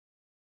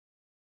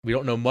 We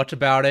don't know much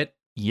about it.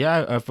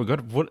 Yeah, I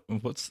forgot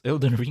what's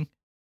Elden Ring.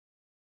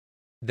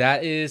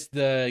 That is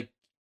the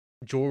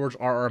George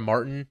R.R.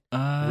 Martin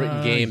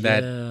written game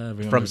that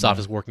FromSoft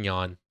is working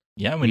on.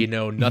 Yeah, we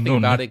know nothing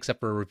about it except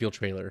for a reveal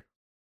trailer.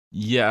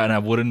 Yeah, and I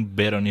wouldn't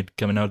bet on it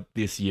coming out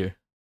this year.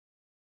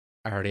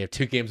 I already have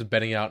 2 games of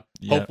betting out.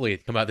 Yep. Hopefully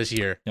it come out this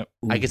year. Yep.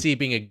 I can see it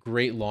being a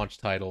great launch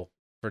title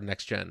for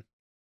next gen.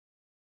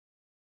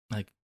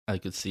 I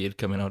could see it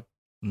coming out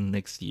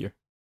next year.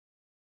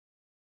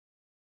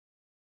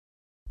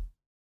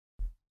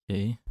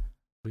 Okay.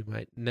 We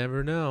might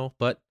never know,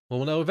 but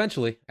we'll know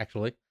eventually,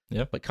 actually.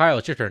 Yep. But Kyle,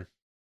 it's your turn.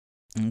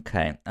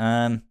 Okay.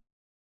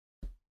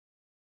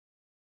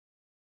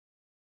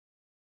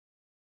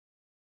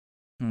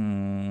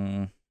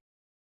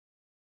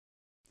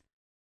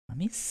 Let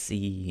me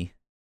see.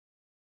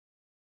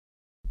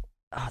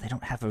 Oh, they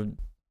don't have a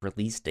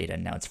release date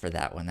announced for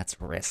that one. That's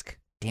a risk.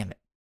 Damn it.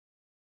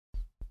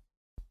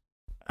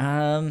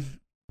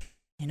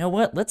 You know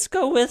what? Let's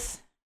go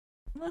with.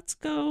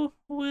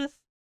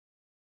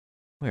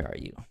 Where are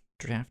you?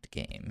 Draft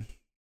game.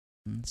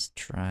 Let's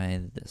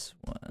try this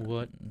one.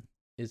 What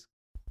is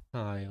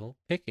Kyle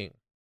picking?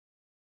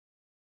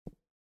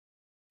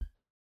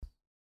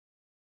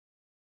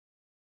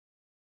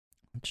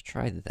 Let's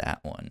try that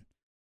one.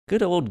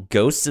 Good old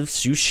Ghosts of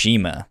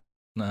Tsushima.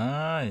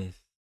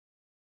 Nice.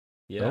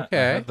 Yeah, okay.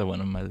 I have that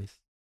one on my list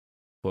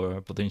for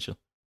potential.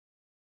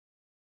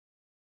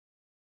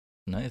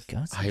 Nice.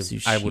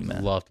 I would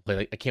love to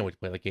play. I can't wait to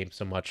play that game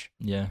so much.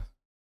 Yeah.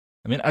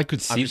 I mean, I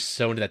could see. I'm just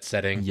so into that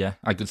setting. Yeah,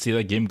 I could see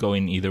that game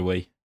going either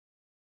way.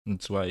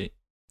 That's why I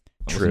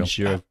wasn't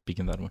sure of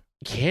picking that one.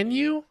 Can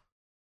you?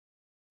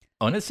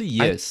 Honestly,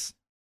 yes.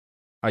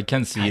 I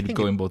can see it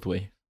going both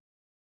ways.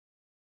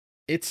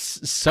 It's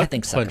Sucker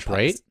Punch,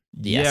 right?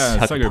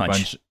 Yeah, Sucker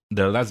Punch.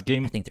 The last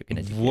game I think they're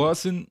gonna do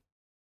wasn't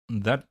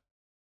that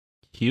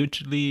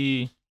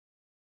hugely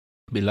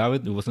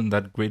Beloved, it wasn't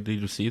that greatly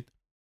received.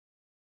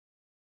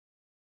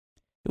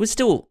 It was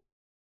still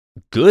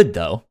good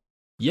though.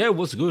 Yeah, it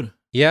was good,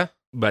 Yeah.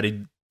 but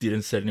it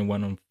didn't set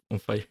anyone on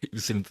fire. It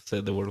didn't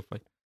set the world on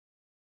fire.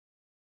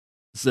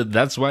 So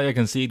that's why I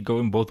can see it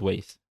going both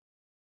ways.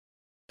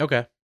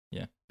 Okay.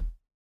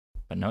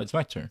 But now it's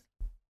my turn.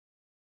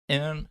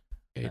 And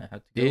It I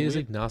had to go is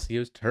with,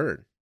 Ignacio's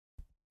turn.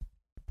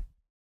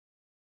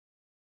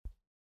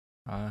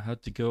 I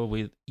had to go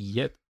with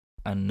yet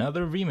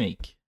another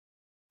remake.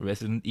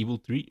 Resident Evil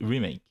 3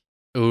 remake.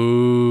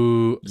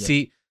 Ooh. Yeah.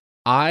 See,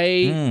 I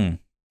Mm.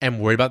 am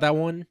worried about that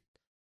one.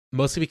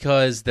 Mostly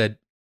because the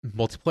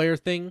multiplayer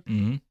thing,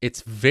 Mm-hmm.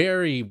 it's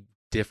very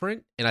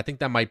different, and I think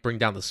that might bring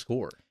down the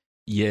score.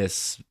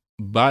 Yes,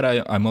 but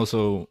I'm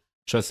also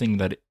trusting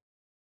that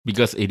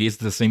because it is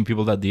the same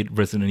people that did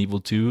Resident Evil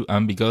 2,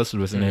 and because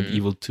Resident Mhm.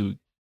 Evil 2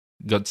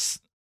 got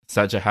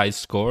such a high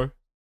score.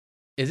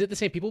 Is it the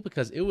same people?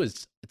 Because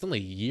it's only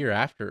a year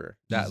after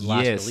that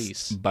last Yes,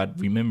 release. but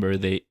remember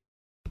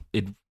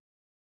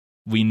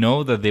we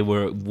know that they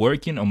were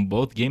working on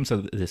both games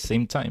at the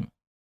same time.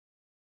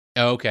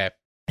 Okay.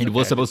 It Okay,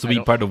 was supposed to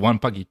be part of one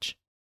package.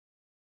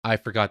 I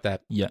forgot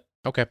that. Yeah.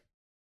 Okay.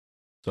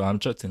 So I'm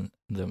trusting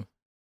them.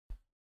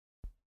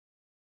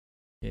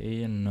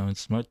 Okay, and now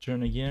it's my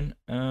turn again.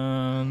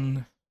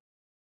 And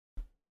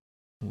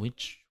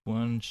which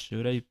one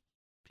should I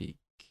pick?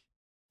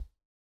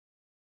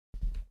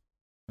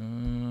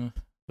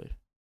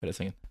 Wait a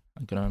second.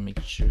 I'm gonna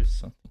make sure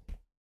something.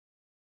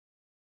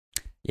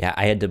 Yeah,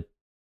 I had to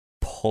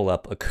pull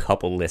up a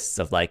couple lists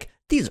of like,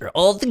 these are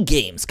all the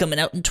games coming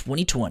out in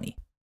 2020.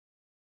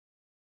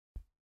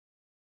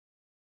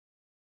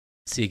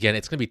 See, again,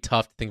 it's going to be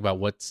tough to think about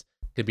what's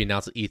going to be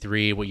announced at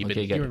E3, what you've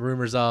Okay, been got hearing it.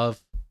 rumors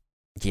of.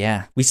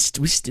 Yeah, we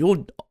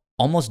still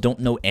almost don't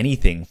know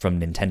anything from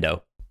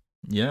Nintendo.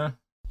 Yeah.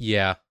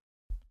 Yeah.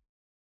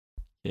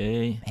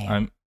 Okay. Man.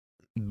 I'm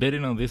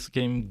betting on this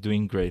game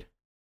doing great.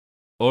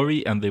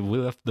 Ori and the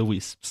Will of the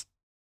Wisps.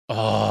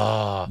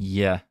 Oh,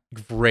 Yeah.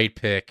 great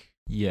pick.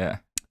 Yeah.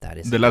 That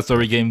is The last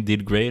Ori game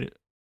did great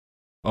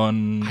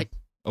on I-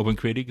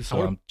 OpenCritic, so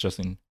wanna- I'm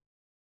trusting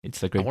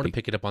it's a I great want to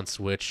pick. pick it up on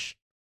Switch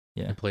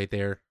Yeah. and play it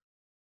there.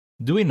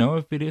 Do we know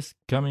if it is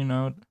coming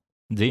out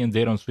day and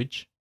date on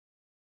Switch?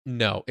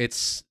 No,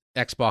 it's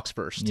Xbox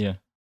first, Yeah.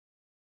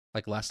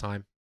 like last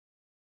time.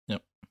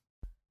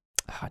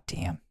 Oh,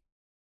 damn.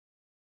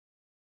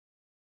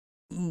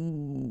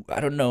 Ooh, I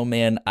don't know,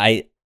 man.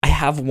 I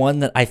have one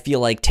that I feel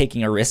like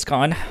taking a risk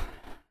on.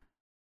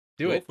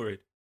 Do Go it. for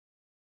it.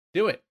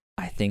 Do it.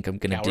 I think I'm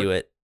gonna Coward. do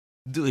it.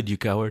 Do it, you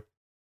coward.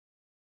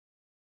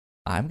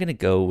 I'm gonna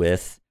go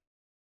with.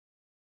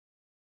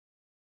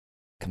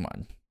 Come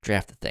on,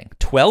 draft the thing.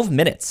 12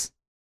 minutes.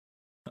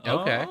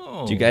 Okay.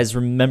 Oh, Do you guys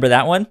remember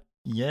that one?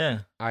 Yeah.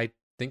 I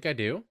think I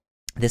do.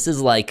 This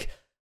is like,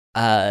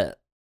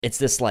 it's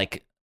this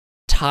like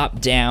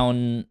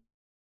top-down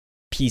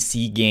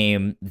PC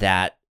game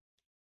that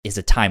is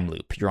a time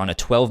loop. You're on a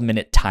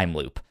 12-minute time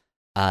loop,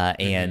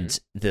 and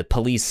the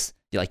police,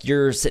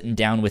 you're sitting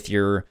down with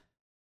your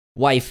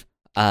wife,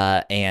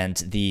 and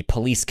the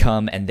police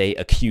come and they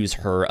accuse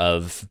her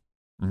of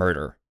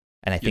murder,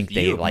 and I think Just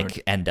they you of like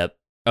murder. end up.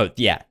 Oh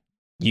yeah,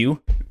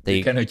 you.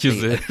 They can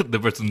accuse they- the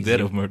person dead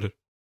you. of murder.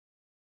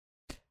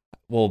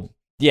 Well,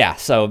 yeah,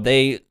 so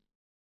they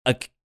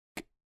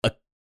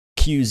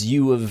accuse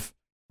you of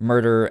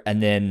murder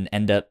and then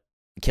end up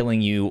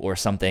killing you or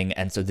something,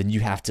 and so then you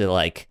have to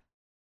like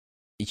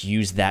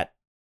use that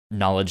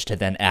knowledge to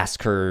then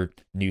ask her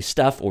new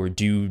stuff or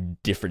do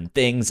different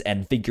things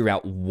and figure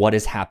out what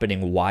is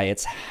happening, why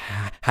it's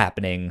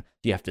happening.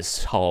 You have to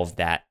solve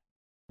that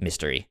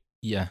mystery.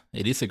 Yeah,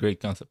 it is a great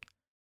concept.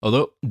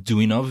 Although, do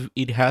we know if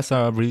it has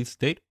a release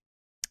date?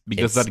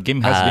 Because It's, that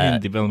game has been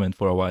in development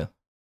for a while.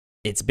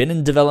 It's been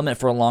in development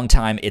for a long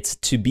time. It's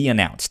to be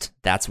announced.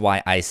 That's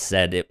why I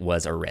said it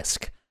was a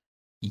risk.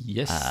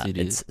 Yes, it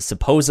is. It's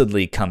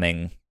supposedly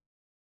coming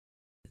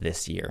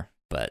this year,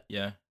 but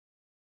Yeah.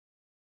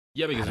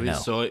 Yeah, because don't we know.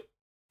 saw it.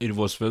 It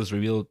was first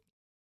revealed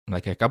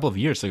like a couple of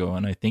years ago,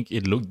 and I think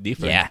it looked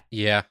different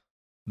Yeah.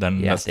 than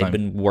yeah, last they've time.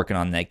 been working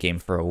on that game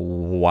for a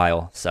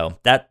while, so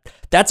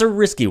that's a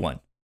risky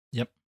one.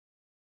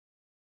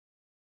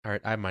 All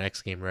right, I have my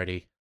next game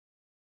ready.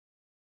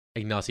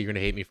 Ignacio, you're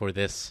going to hate me for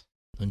this.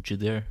 Don't you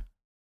dare.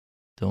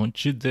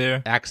 Don't you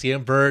dare.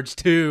 Axiom Verge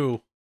 2.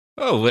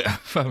 Oh, wait,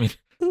 I mean,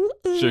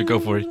 sure,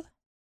 go for it.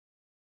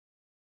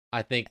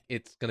 I think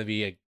it's going to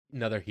be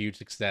another huge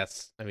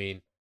success. I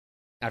mean,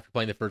 after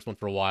playing the first one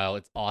for a while,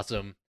 it's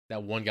awesome.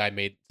 That one guy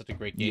made such a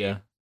great game. Yeah.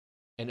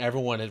 And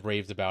everyone has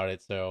raves about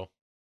it, so.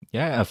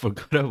 Yeah, I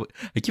forgot.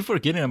 I keep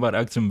forgetting about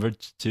Axiom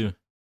Verge too.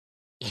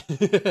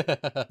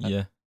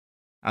 Yeah.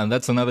 And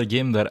that's another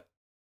game that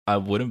I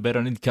wouldn't bet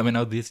on it coming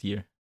out this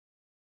year.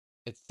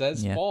 It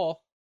says Yeah.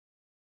 fall.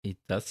 It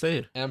does say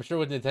it. And I'm sure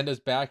with Nintendo's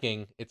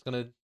backing, it's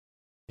going to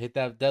hit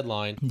that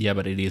deadline. Yeah,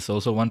 but it is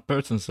also one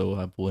person, so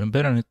I wouldn't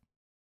bet on it.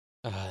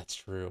 That's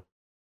true.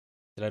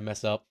 Did I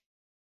mess up?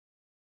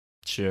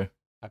 Sure.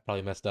 I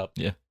probably messed up.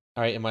 Yeah.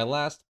 All right, and my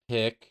last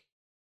pick,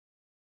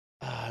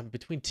 I'm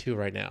between two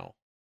right now.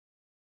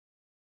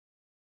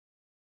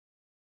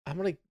 I'm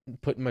gonna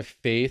put my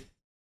faith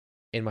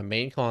in my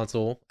main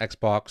console,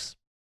 Xbox,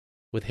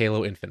 with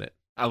Halo Infinite,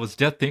 I was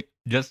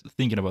just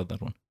thinking about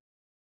that one.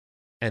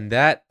 and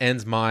that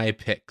ends my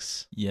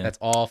picks. Yeah. That's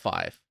all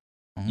 5.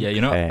 Yeah,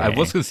 I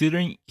was Okay.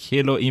 considering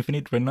Halo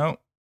Infinite right now,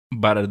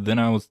 but then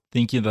I was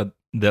thinking that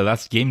the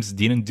last games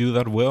didn't do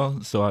that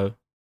well, so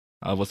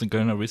I wasn't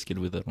gonna risk it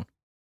with that one.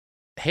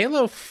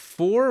 Halo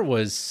 4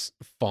 was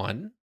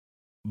fun.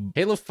 Mm.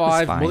 Halo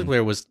 5 fine.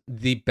 multiplayer was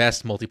the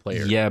best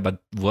multiplayer. Yeah,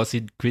 but was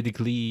it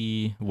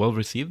critically well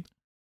received?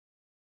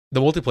 The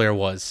multiplayer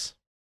was,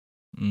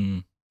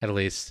 Mm, at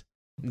least.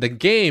 The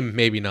game,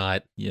 maybe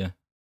not, yeah.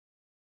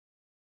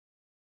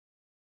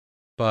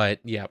 but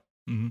yeah.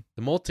 Hmm.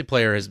 The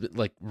multiplayer is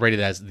like rated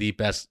as the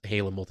best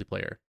Halo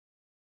multiplayer.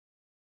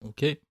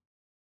 Okay.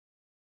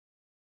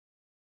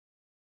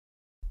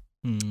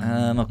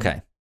 Mm,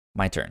 Okay.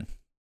 My turn.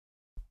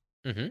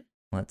 Mm-hmm.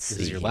 Let's see.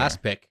 This is your here.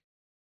 last pick.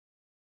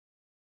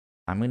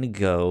 I'm gonna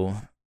go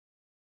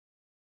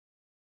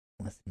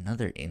with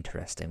another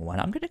interesting one.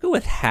 I'm gonna go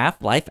with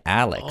Half-Life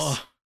Alex.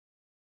 Oh,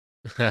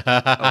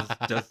 I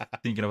was just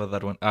thinking about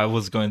that one. I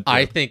was going to.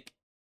 I think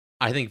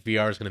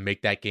VR is going to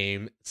make that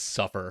game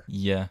suffer.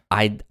 Yeah.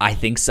 I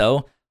think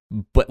so,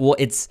 but well,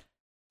 it's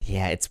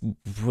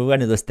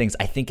one of those things.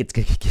 I think it's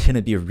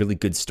gonna be a really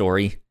good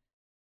story.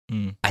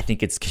 Mm, I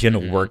think it's gonna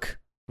Mhm. work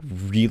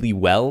really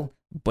well,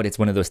 but it's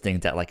one of those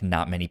things that like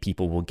not many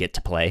people will get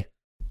to play.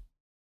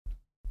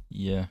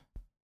 yeah.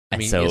 I And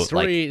mean, so the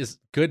story is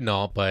good and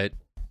all, but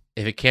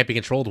if it can't be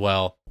controlled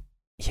well,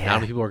 not yeah,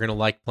 many people are going to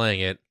like playing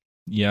it.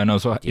 Yeah, no,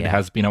 so it Yeah.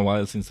 has been a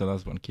while since the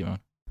last one came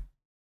out.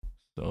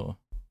 So,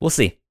 we'll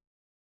see.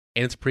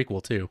 And it's a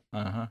prequel, too.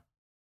 uh-huh.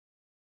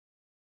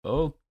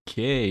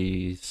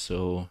 Okay,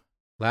 so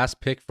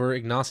Last pick for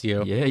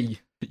Ignacio. yeah,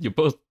 you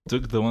both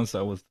took the ones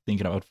I was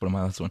thinking about for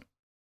my last one.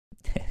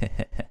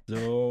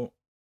 So,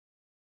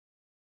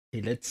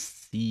 let's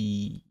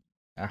see.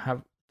 I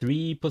have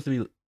 3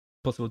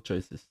 possible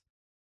choices.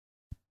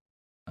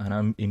 And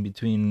I'm in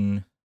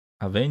between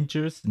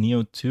Avengers,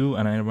 Neo 2,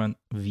 and Iron Man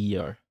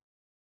VR.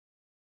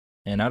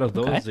 And out of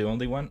those, Okay. the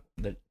only one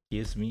that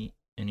gives me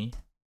any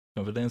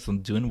confidence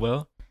on doing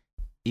well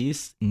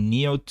is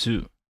Neo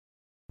 2.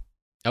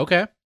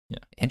 Okay.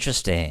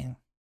 Interesting.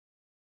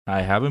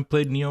 I haven't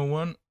played Neo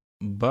 1,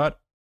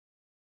 but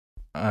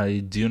I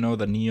do know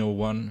that Neo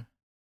 1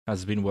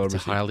 has been well It's a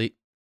received.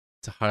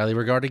 highly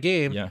regarded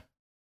game. Yeah.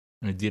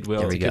 And it did well.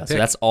 There we it's a go. good So pick.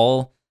 that's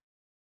all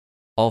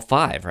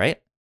 5,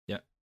 right?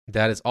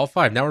 That is all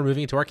 5. Now we're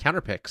moving into our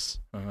counter picks.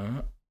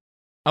 Uh-huh.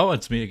 Oh,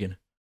 it's me again.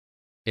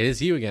 It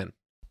is you again.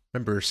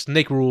 Remember,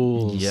 snake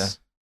rules. Yeah.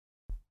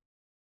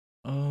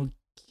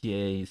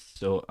 Okay,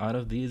 so out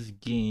of these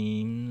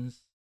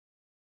games,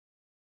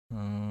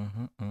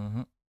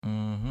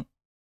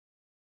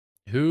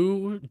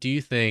 Who do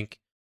you think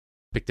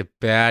picked a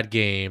bad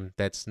game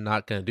that's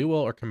not going to do well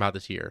or come out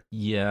this year?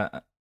 yeah,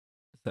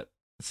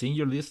 seeing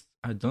your list,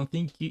 I don't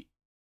think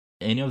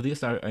any of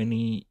these are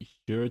any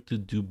sure to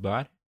do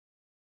bad.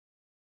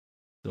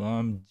 So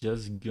I'm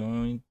just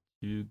going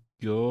to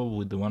go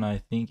with the one I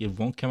think it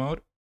won't come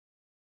out.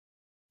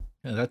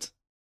 Yeah, that's.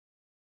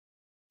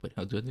 Wait,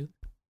 how do I do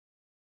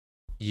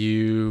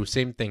it?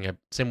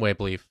 Same way, I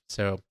believe.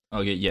 So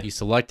Okay, yeah. you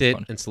select it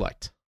Fun. and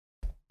select.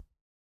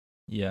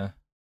 Yeah.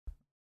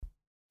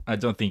 I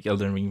don't think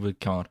Elden Ring will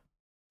count.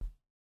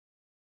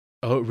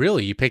 Oh,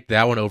 really? You picked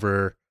that one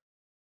over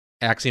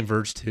Axiom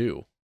Verge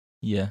 2?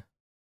 Yeah.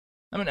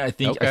 I mean, I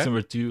think Okay.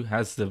 Axenomber 2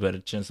 has the better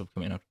chance of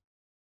coming out.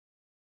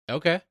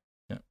 Okay.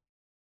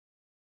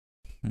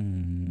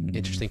 Hmm.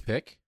 Interesting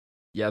pick.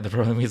 Yeah, the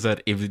problem is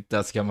that if it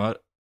does come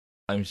out,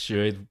 I'm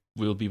sure it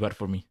will be bad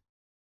for me.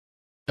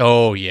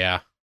 Oh,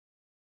 yeah.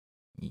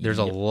 There's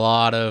a Yep.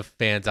 lot of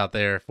fans out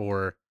there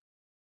for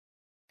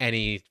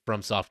any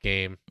FromSoft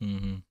game,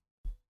 Mhm.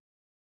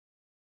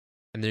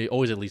 and they're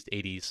always at least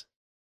 80s.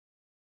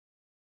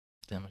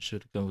 Damn, I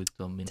should have gone with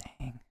Domin.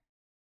 Dang.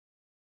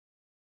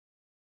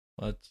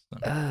 What?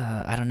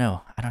 I don't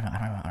know.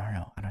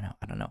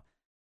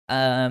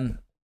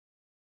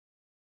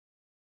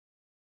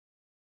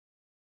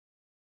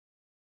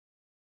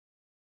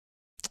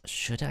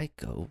 Should I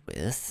go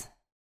with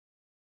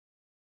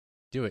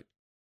Do it.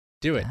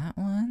 Do it. that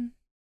one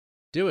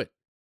Do it.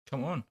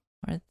 Come on,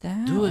 or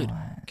that Do it.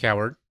 one?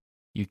 Coward.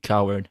 you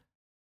coward.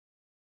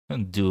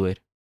 Don't do it.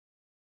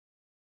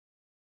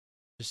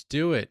 Just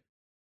do it.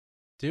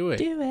 Do it.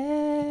 Do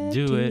it.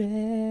 Do it.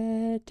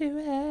 it. Do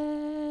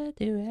it.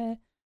 Do it.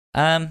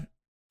 I'm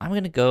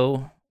gonna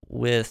go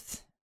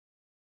with.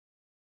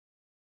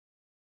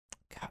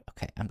 God,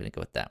 okay, I'm gonna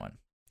go with that one.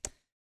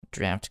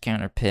 Draft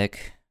counter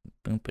pick.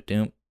 Boom ba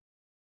doom.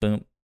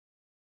 Boom.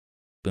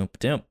 Boom ba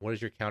doom. What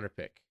is your counter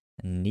pick?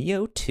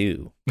 Neo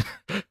 2.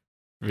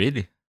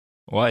 Really?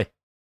 Why?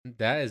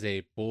 That is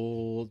a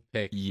bold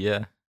pick.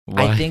 Yeah.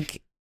 Why?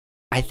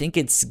 I think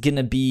it's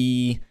gonna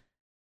be.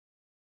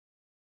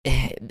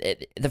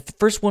 The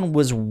first one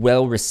was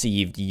well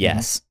received,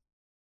 yes.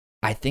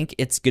 I think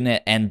it's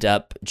gonna end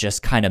up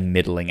just kind of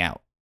middling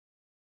out.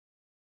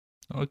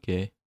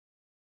 Okay.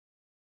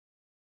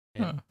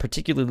 Huh.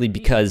 particularly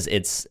because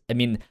it's, I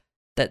mean,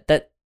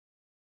 that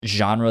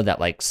genre that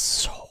like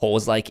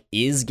Souls-like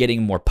is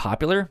getting more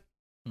popular,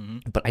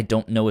 but I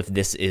don't know if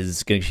this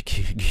is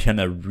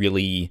gonna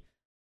really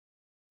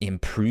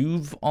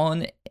improve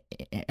on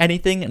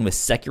anything. And with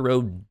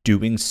Sekiro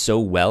doing so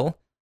well,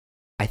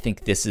 I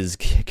think this is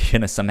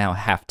gonna somehow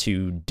have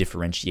to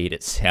differentiate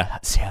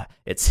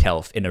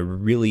itself in a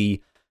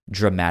really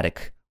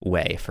dramatic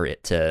way for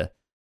it to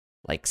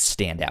like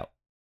stand out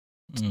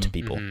to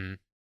people. Mhm.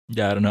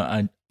 Yeah, I don't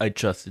know. I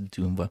trusted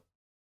doing well.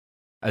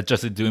 I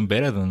trusted doing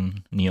better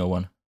than Neo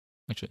 1,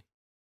 actually.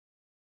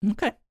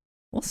 Okay,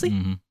 we'll see.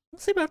 Mhm. We'll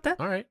see about that.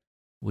 All right.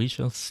 We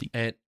shall see.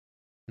 And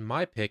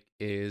my pick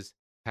is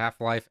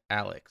Half-Life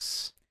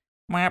Alyx.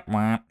 Mwah,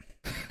 mwah.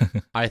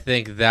 I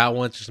think that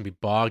one's just going to be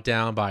bogged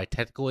down by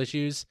technical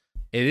issues.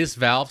 It is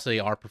Valve, so they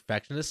are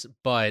perfectionists,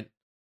 but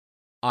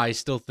I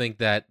still think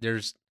that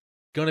there's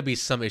going to be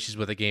some issues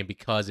with the game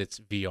because it's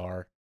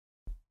VR.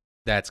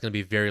 That's going to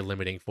be very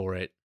limiting for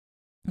it.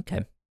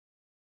 Okay.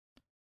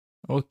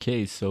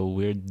 Okay, so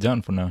we're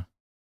done for now.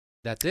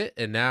 That's it.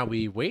 And now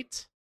we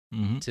wait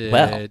Mm-hmm. to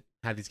Well.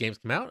 have these games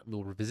come out.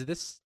 We'll revisit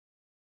this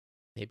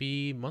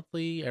maybe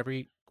monthly,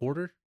 every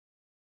quarter.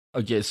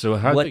 Okay, so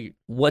how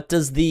What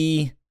does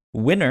the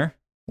winner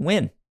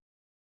win?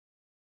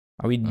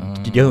 Are we Uh,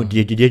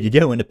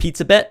 doing a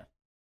pizza bet?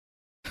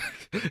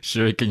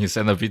 Sure, can you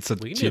send a pizza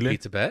to We can do a Chile?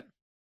 pizza bet.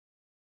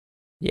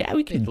 Yeah, we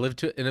Hey, can live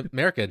to in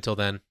America until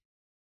then.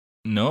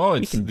 No,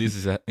 We can this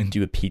is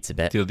do a pizza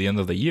bet. until the end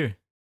of the year.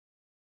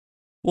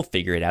 We'll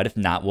figure it out. If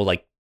not, we'll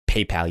like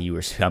PayPal you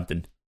or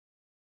something.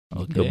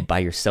 You can Okay. go buy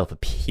yourself a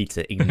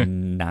pizza,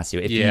 Ignacio,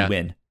 if Yeah. you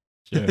win.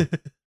 Sure.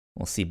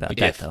 We'll see about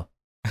Okay. that, though.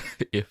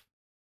 If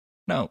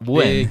no,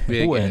 when?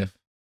 Big when? if.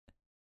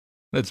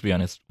 Let's be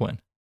honest. When?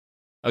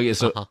 Okay,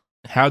 so Uh-huh.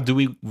 how do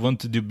we want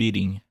to do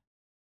bidding?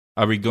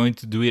 Are we going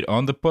to do it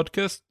on the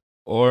podcast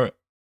or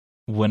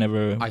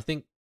whenever I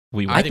think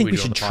we I want? think we do it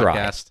on should the try.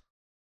 podcast.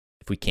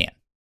 If we can.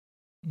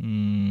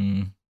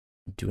 Mm,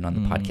 Do it on the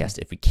Mm. podcast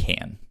if we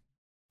can.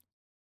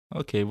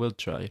 okay, we'll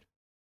try it.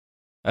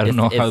 I don't If-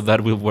 know how if-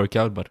 that will work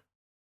out, but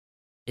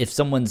If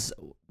someone's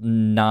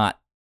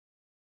not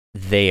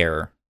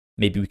there,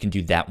 maybe we can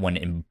do that one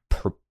in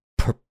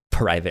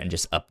private and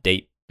just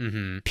update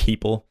Mm-hmm.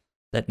 people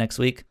that next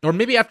week. Or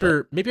maybe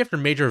after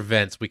major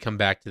events, we come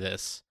back to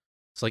this.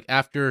 So like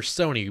after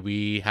Sony,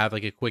 we have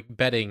like a quick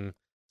betting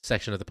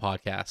section of the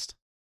podcast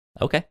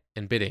Okay.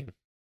 and bidding.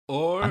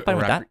 or I'm fine Or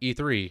with after that.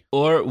 E3.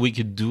 or we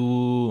could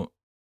do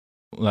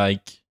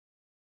like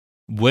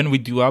when we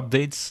do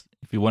updates.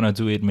 If you want to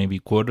do it, maybe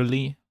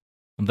quarterly.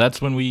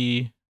 That's when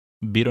we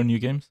bid on new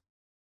games.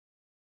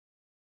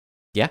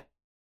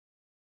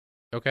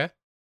 Okay.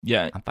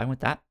 Yeah. I'm fine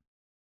with that.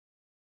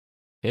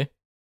 Okay.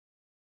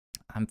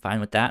 I'm fine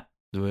with that.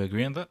 Do we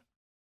agree on that?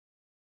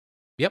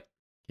 Yep.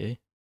 Okay.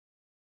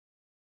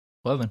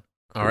 Well then.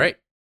 All right.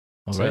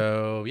 All right.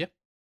 So yeah.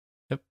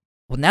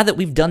 Well, now that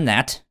we've done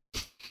that,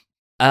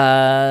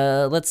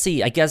 let's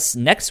see. I guess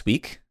next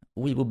week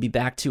we will be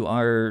back to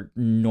our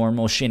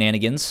normal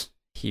shenanigans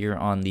here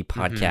on the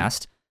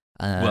podcast.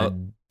 Well,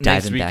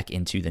 next Diving week- back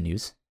into the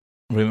news.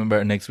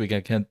 Remember, next week I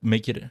can't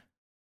make it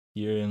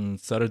here on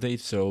Saturday,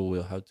 so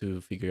we'll have to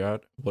figure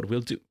out what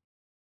we'll do.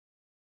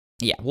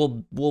 Yeah,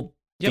 we'll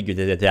Yep.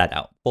 figure that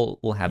out.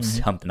 We'll have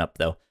Mhm. something up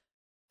though.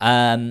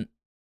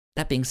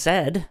 That being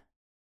said,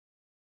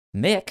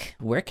 Mick,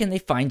 where can they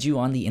find you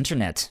on the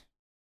internet?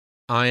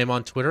 I am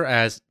on Twitter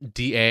as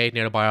DA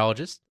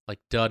Nanobiologist, like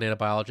Duh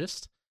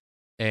Nanobiologist.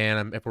 And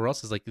I'm everywhere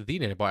else is like the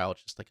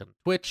Nanobiologist, like on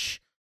Twitch,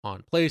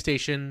 on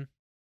PlayStation,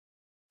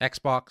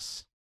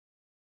 Xbox.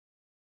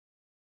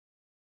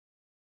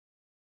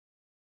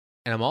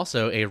 And I'm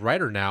also a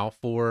writer now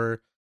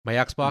for my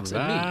Xbox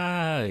and Me.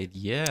 Right,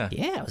 yeah.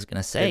 Yeah, I was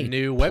gonna say The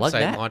new plug website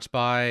that. launched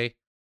by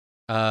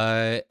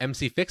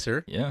MC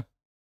Fixer. Yeah.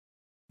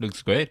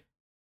 Looks great.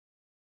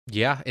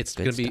 Yeah, it's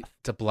Good gonna be stuff.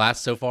 it's a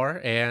blast so far,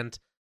 and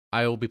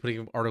I will be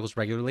putting articles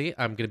regularly.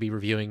 I'm gonna be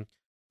reviewing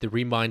the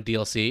Remind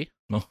DLC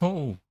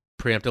Oh,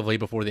 preemptively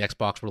before the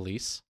Xbox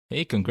release.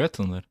 hey, congrats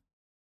on that.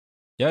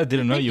 Yeah, I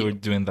didn't know Thank you you. were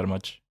doing that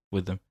much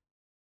with them.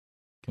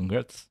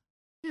 Congrats.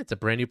 Yeah, it's a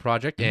brand new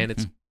project, and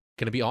it's Mhm.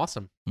 gonna be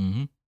awesome.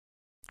 Mm-hmm.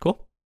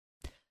 Cool.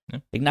 Yeah.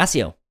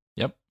 Ignacio.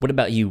 Yep. What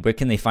about you? Where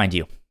can they find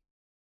you?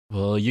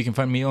 Well, you can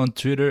find me on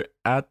Twitter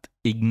at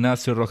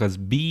Ignacio Rojas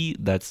B.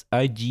 That's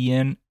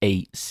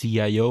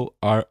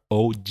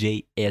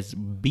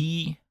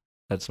IGNACIOROJSB.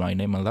 That's my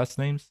name and last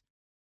names.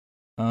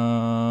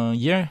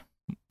 Yeah,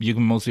 you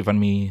can mostly find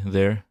me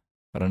there.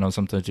 I don't know.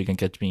 Sometimes you can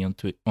catch me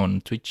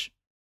on Twitch,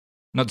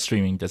 not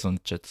streaming, just on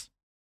chats.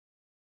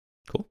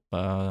 Cool.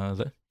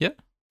 Yeah,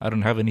 I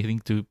don't have anything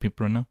to pimp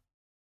right now.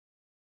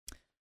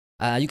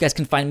 You guys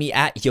can find me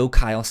at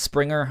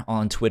YoKyleSpringer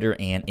on Twitter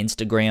and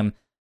Instagram.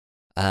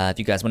 If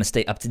you guys want to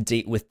stay up to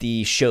date with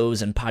the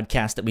shows and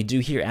podcasts that we do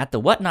here at The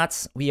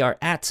Whatnots, we are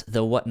at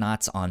The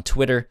Whatnots on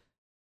Twitter.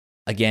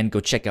 Again, go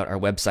check out our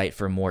website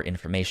for more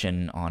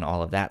information on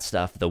all of that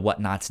stuff,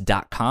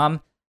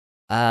 thewhatnots.com.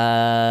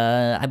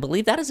 I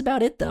believe that is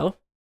about it, though.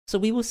 So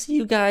we will see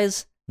you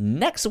guys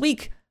next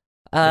week.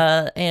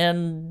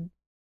 And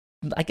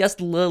I guess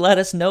let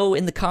us know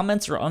in the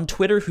comments or on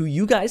Twitter who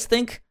you guys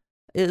think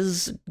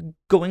is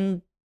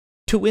going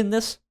to win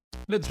this.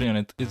 Let's be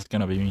honest, it's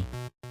gonna be me.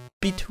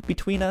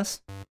 Between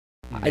us.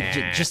 Nah.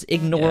 Just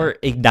ignore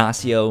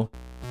Ignacio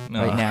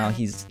No, right now.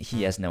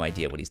 He has no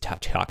idea what he's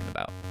talking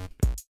about.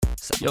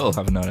 So. You'll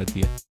have no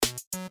idea.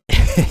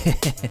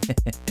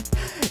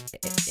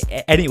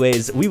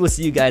 Anyways, we will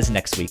see you guys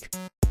next week.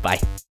 Bye.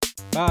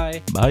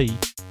 Bye. Bye.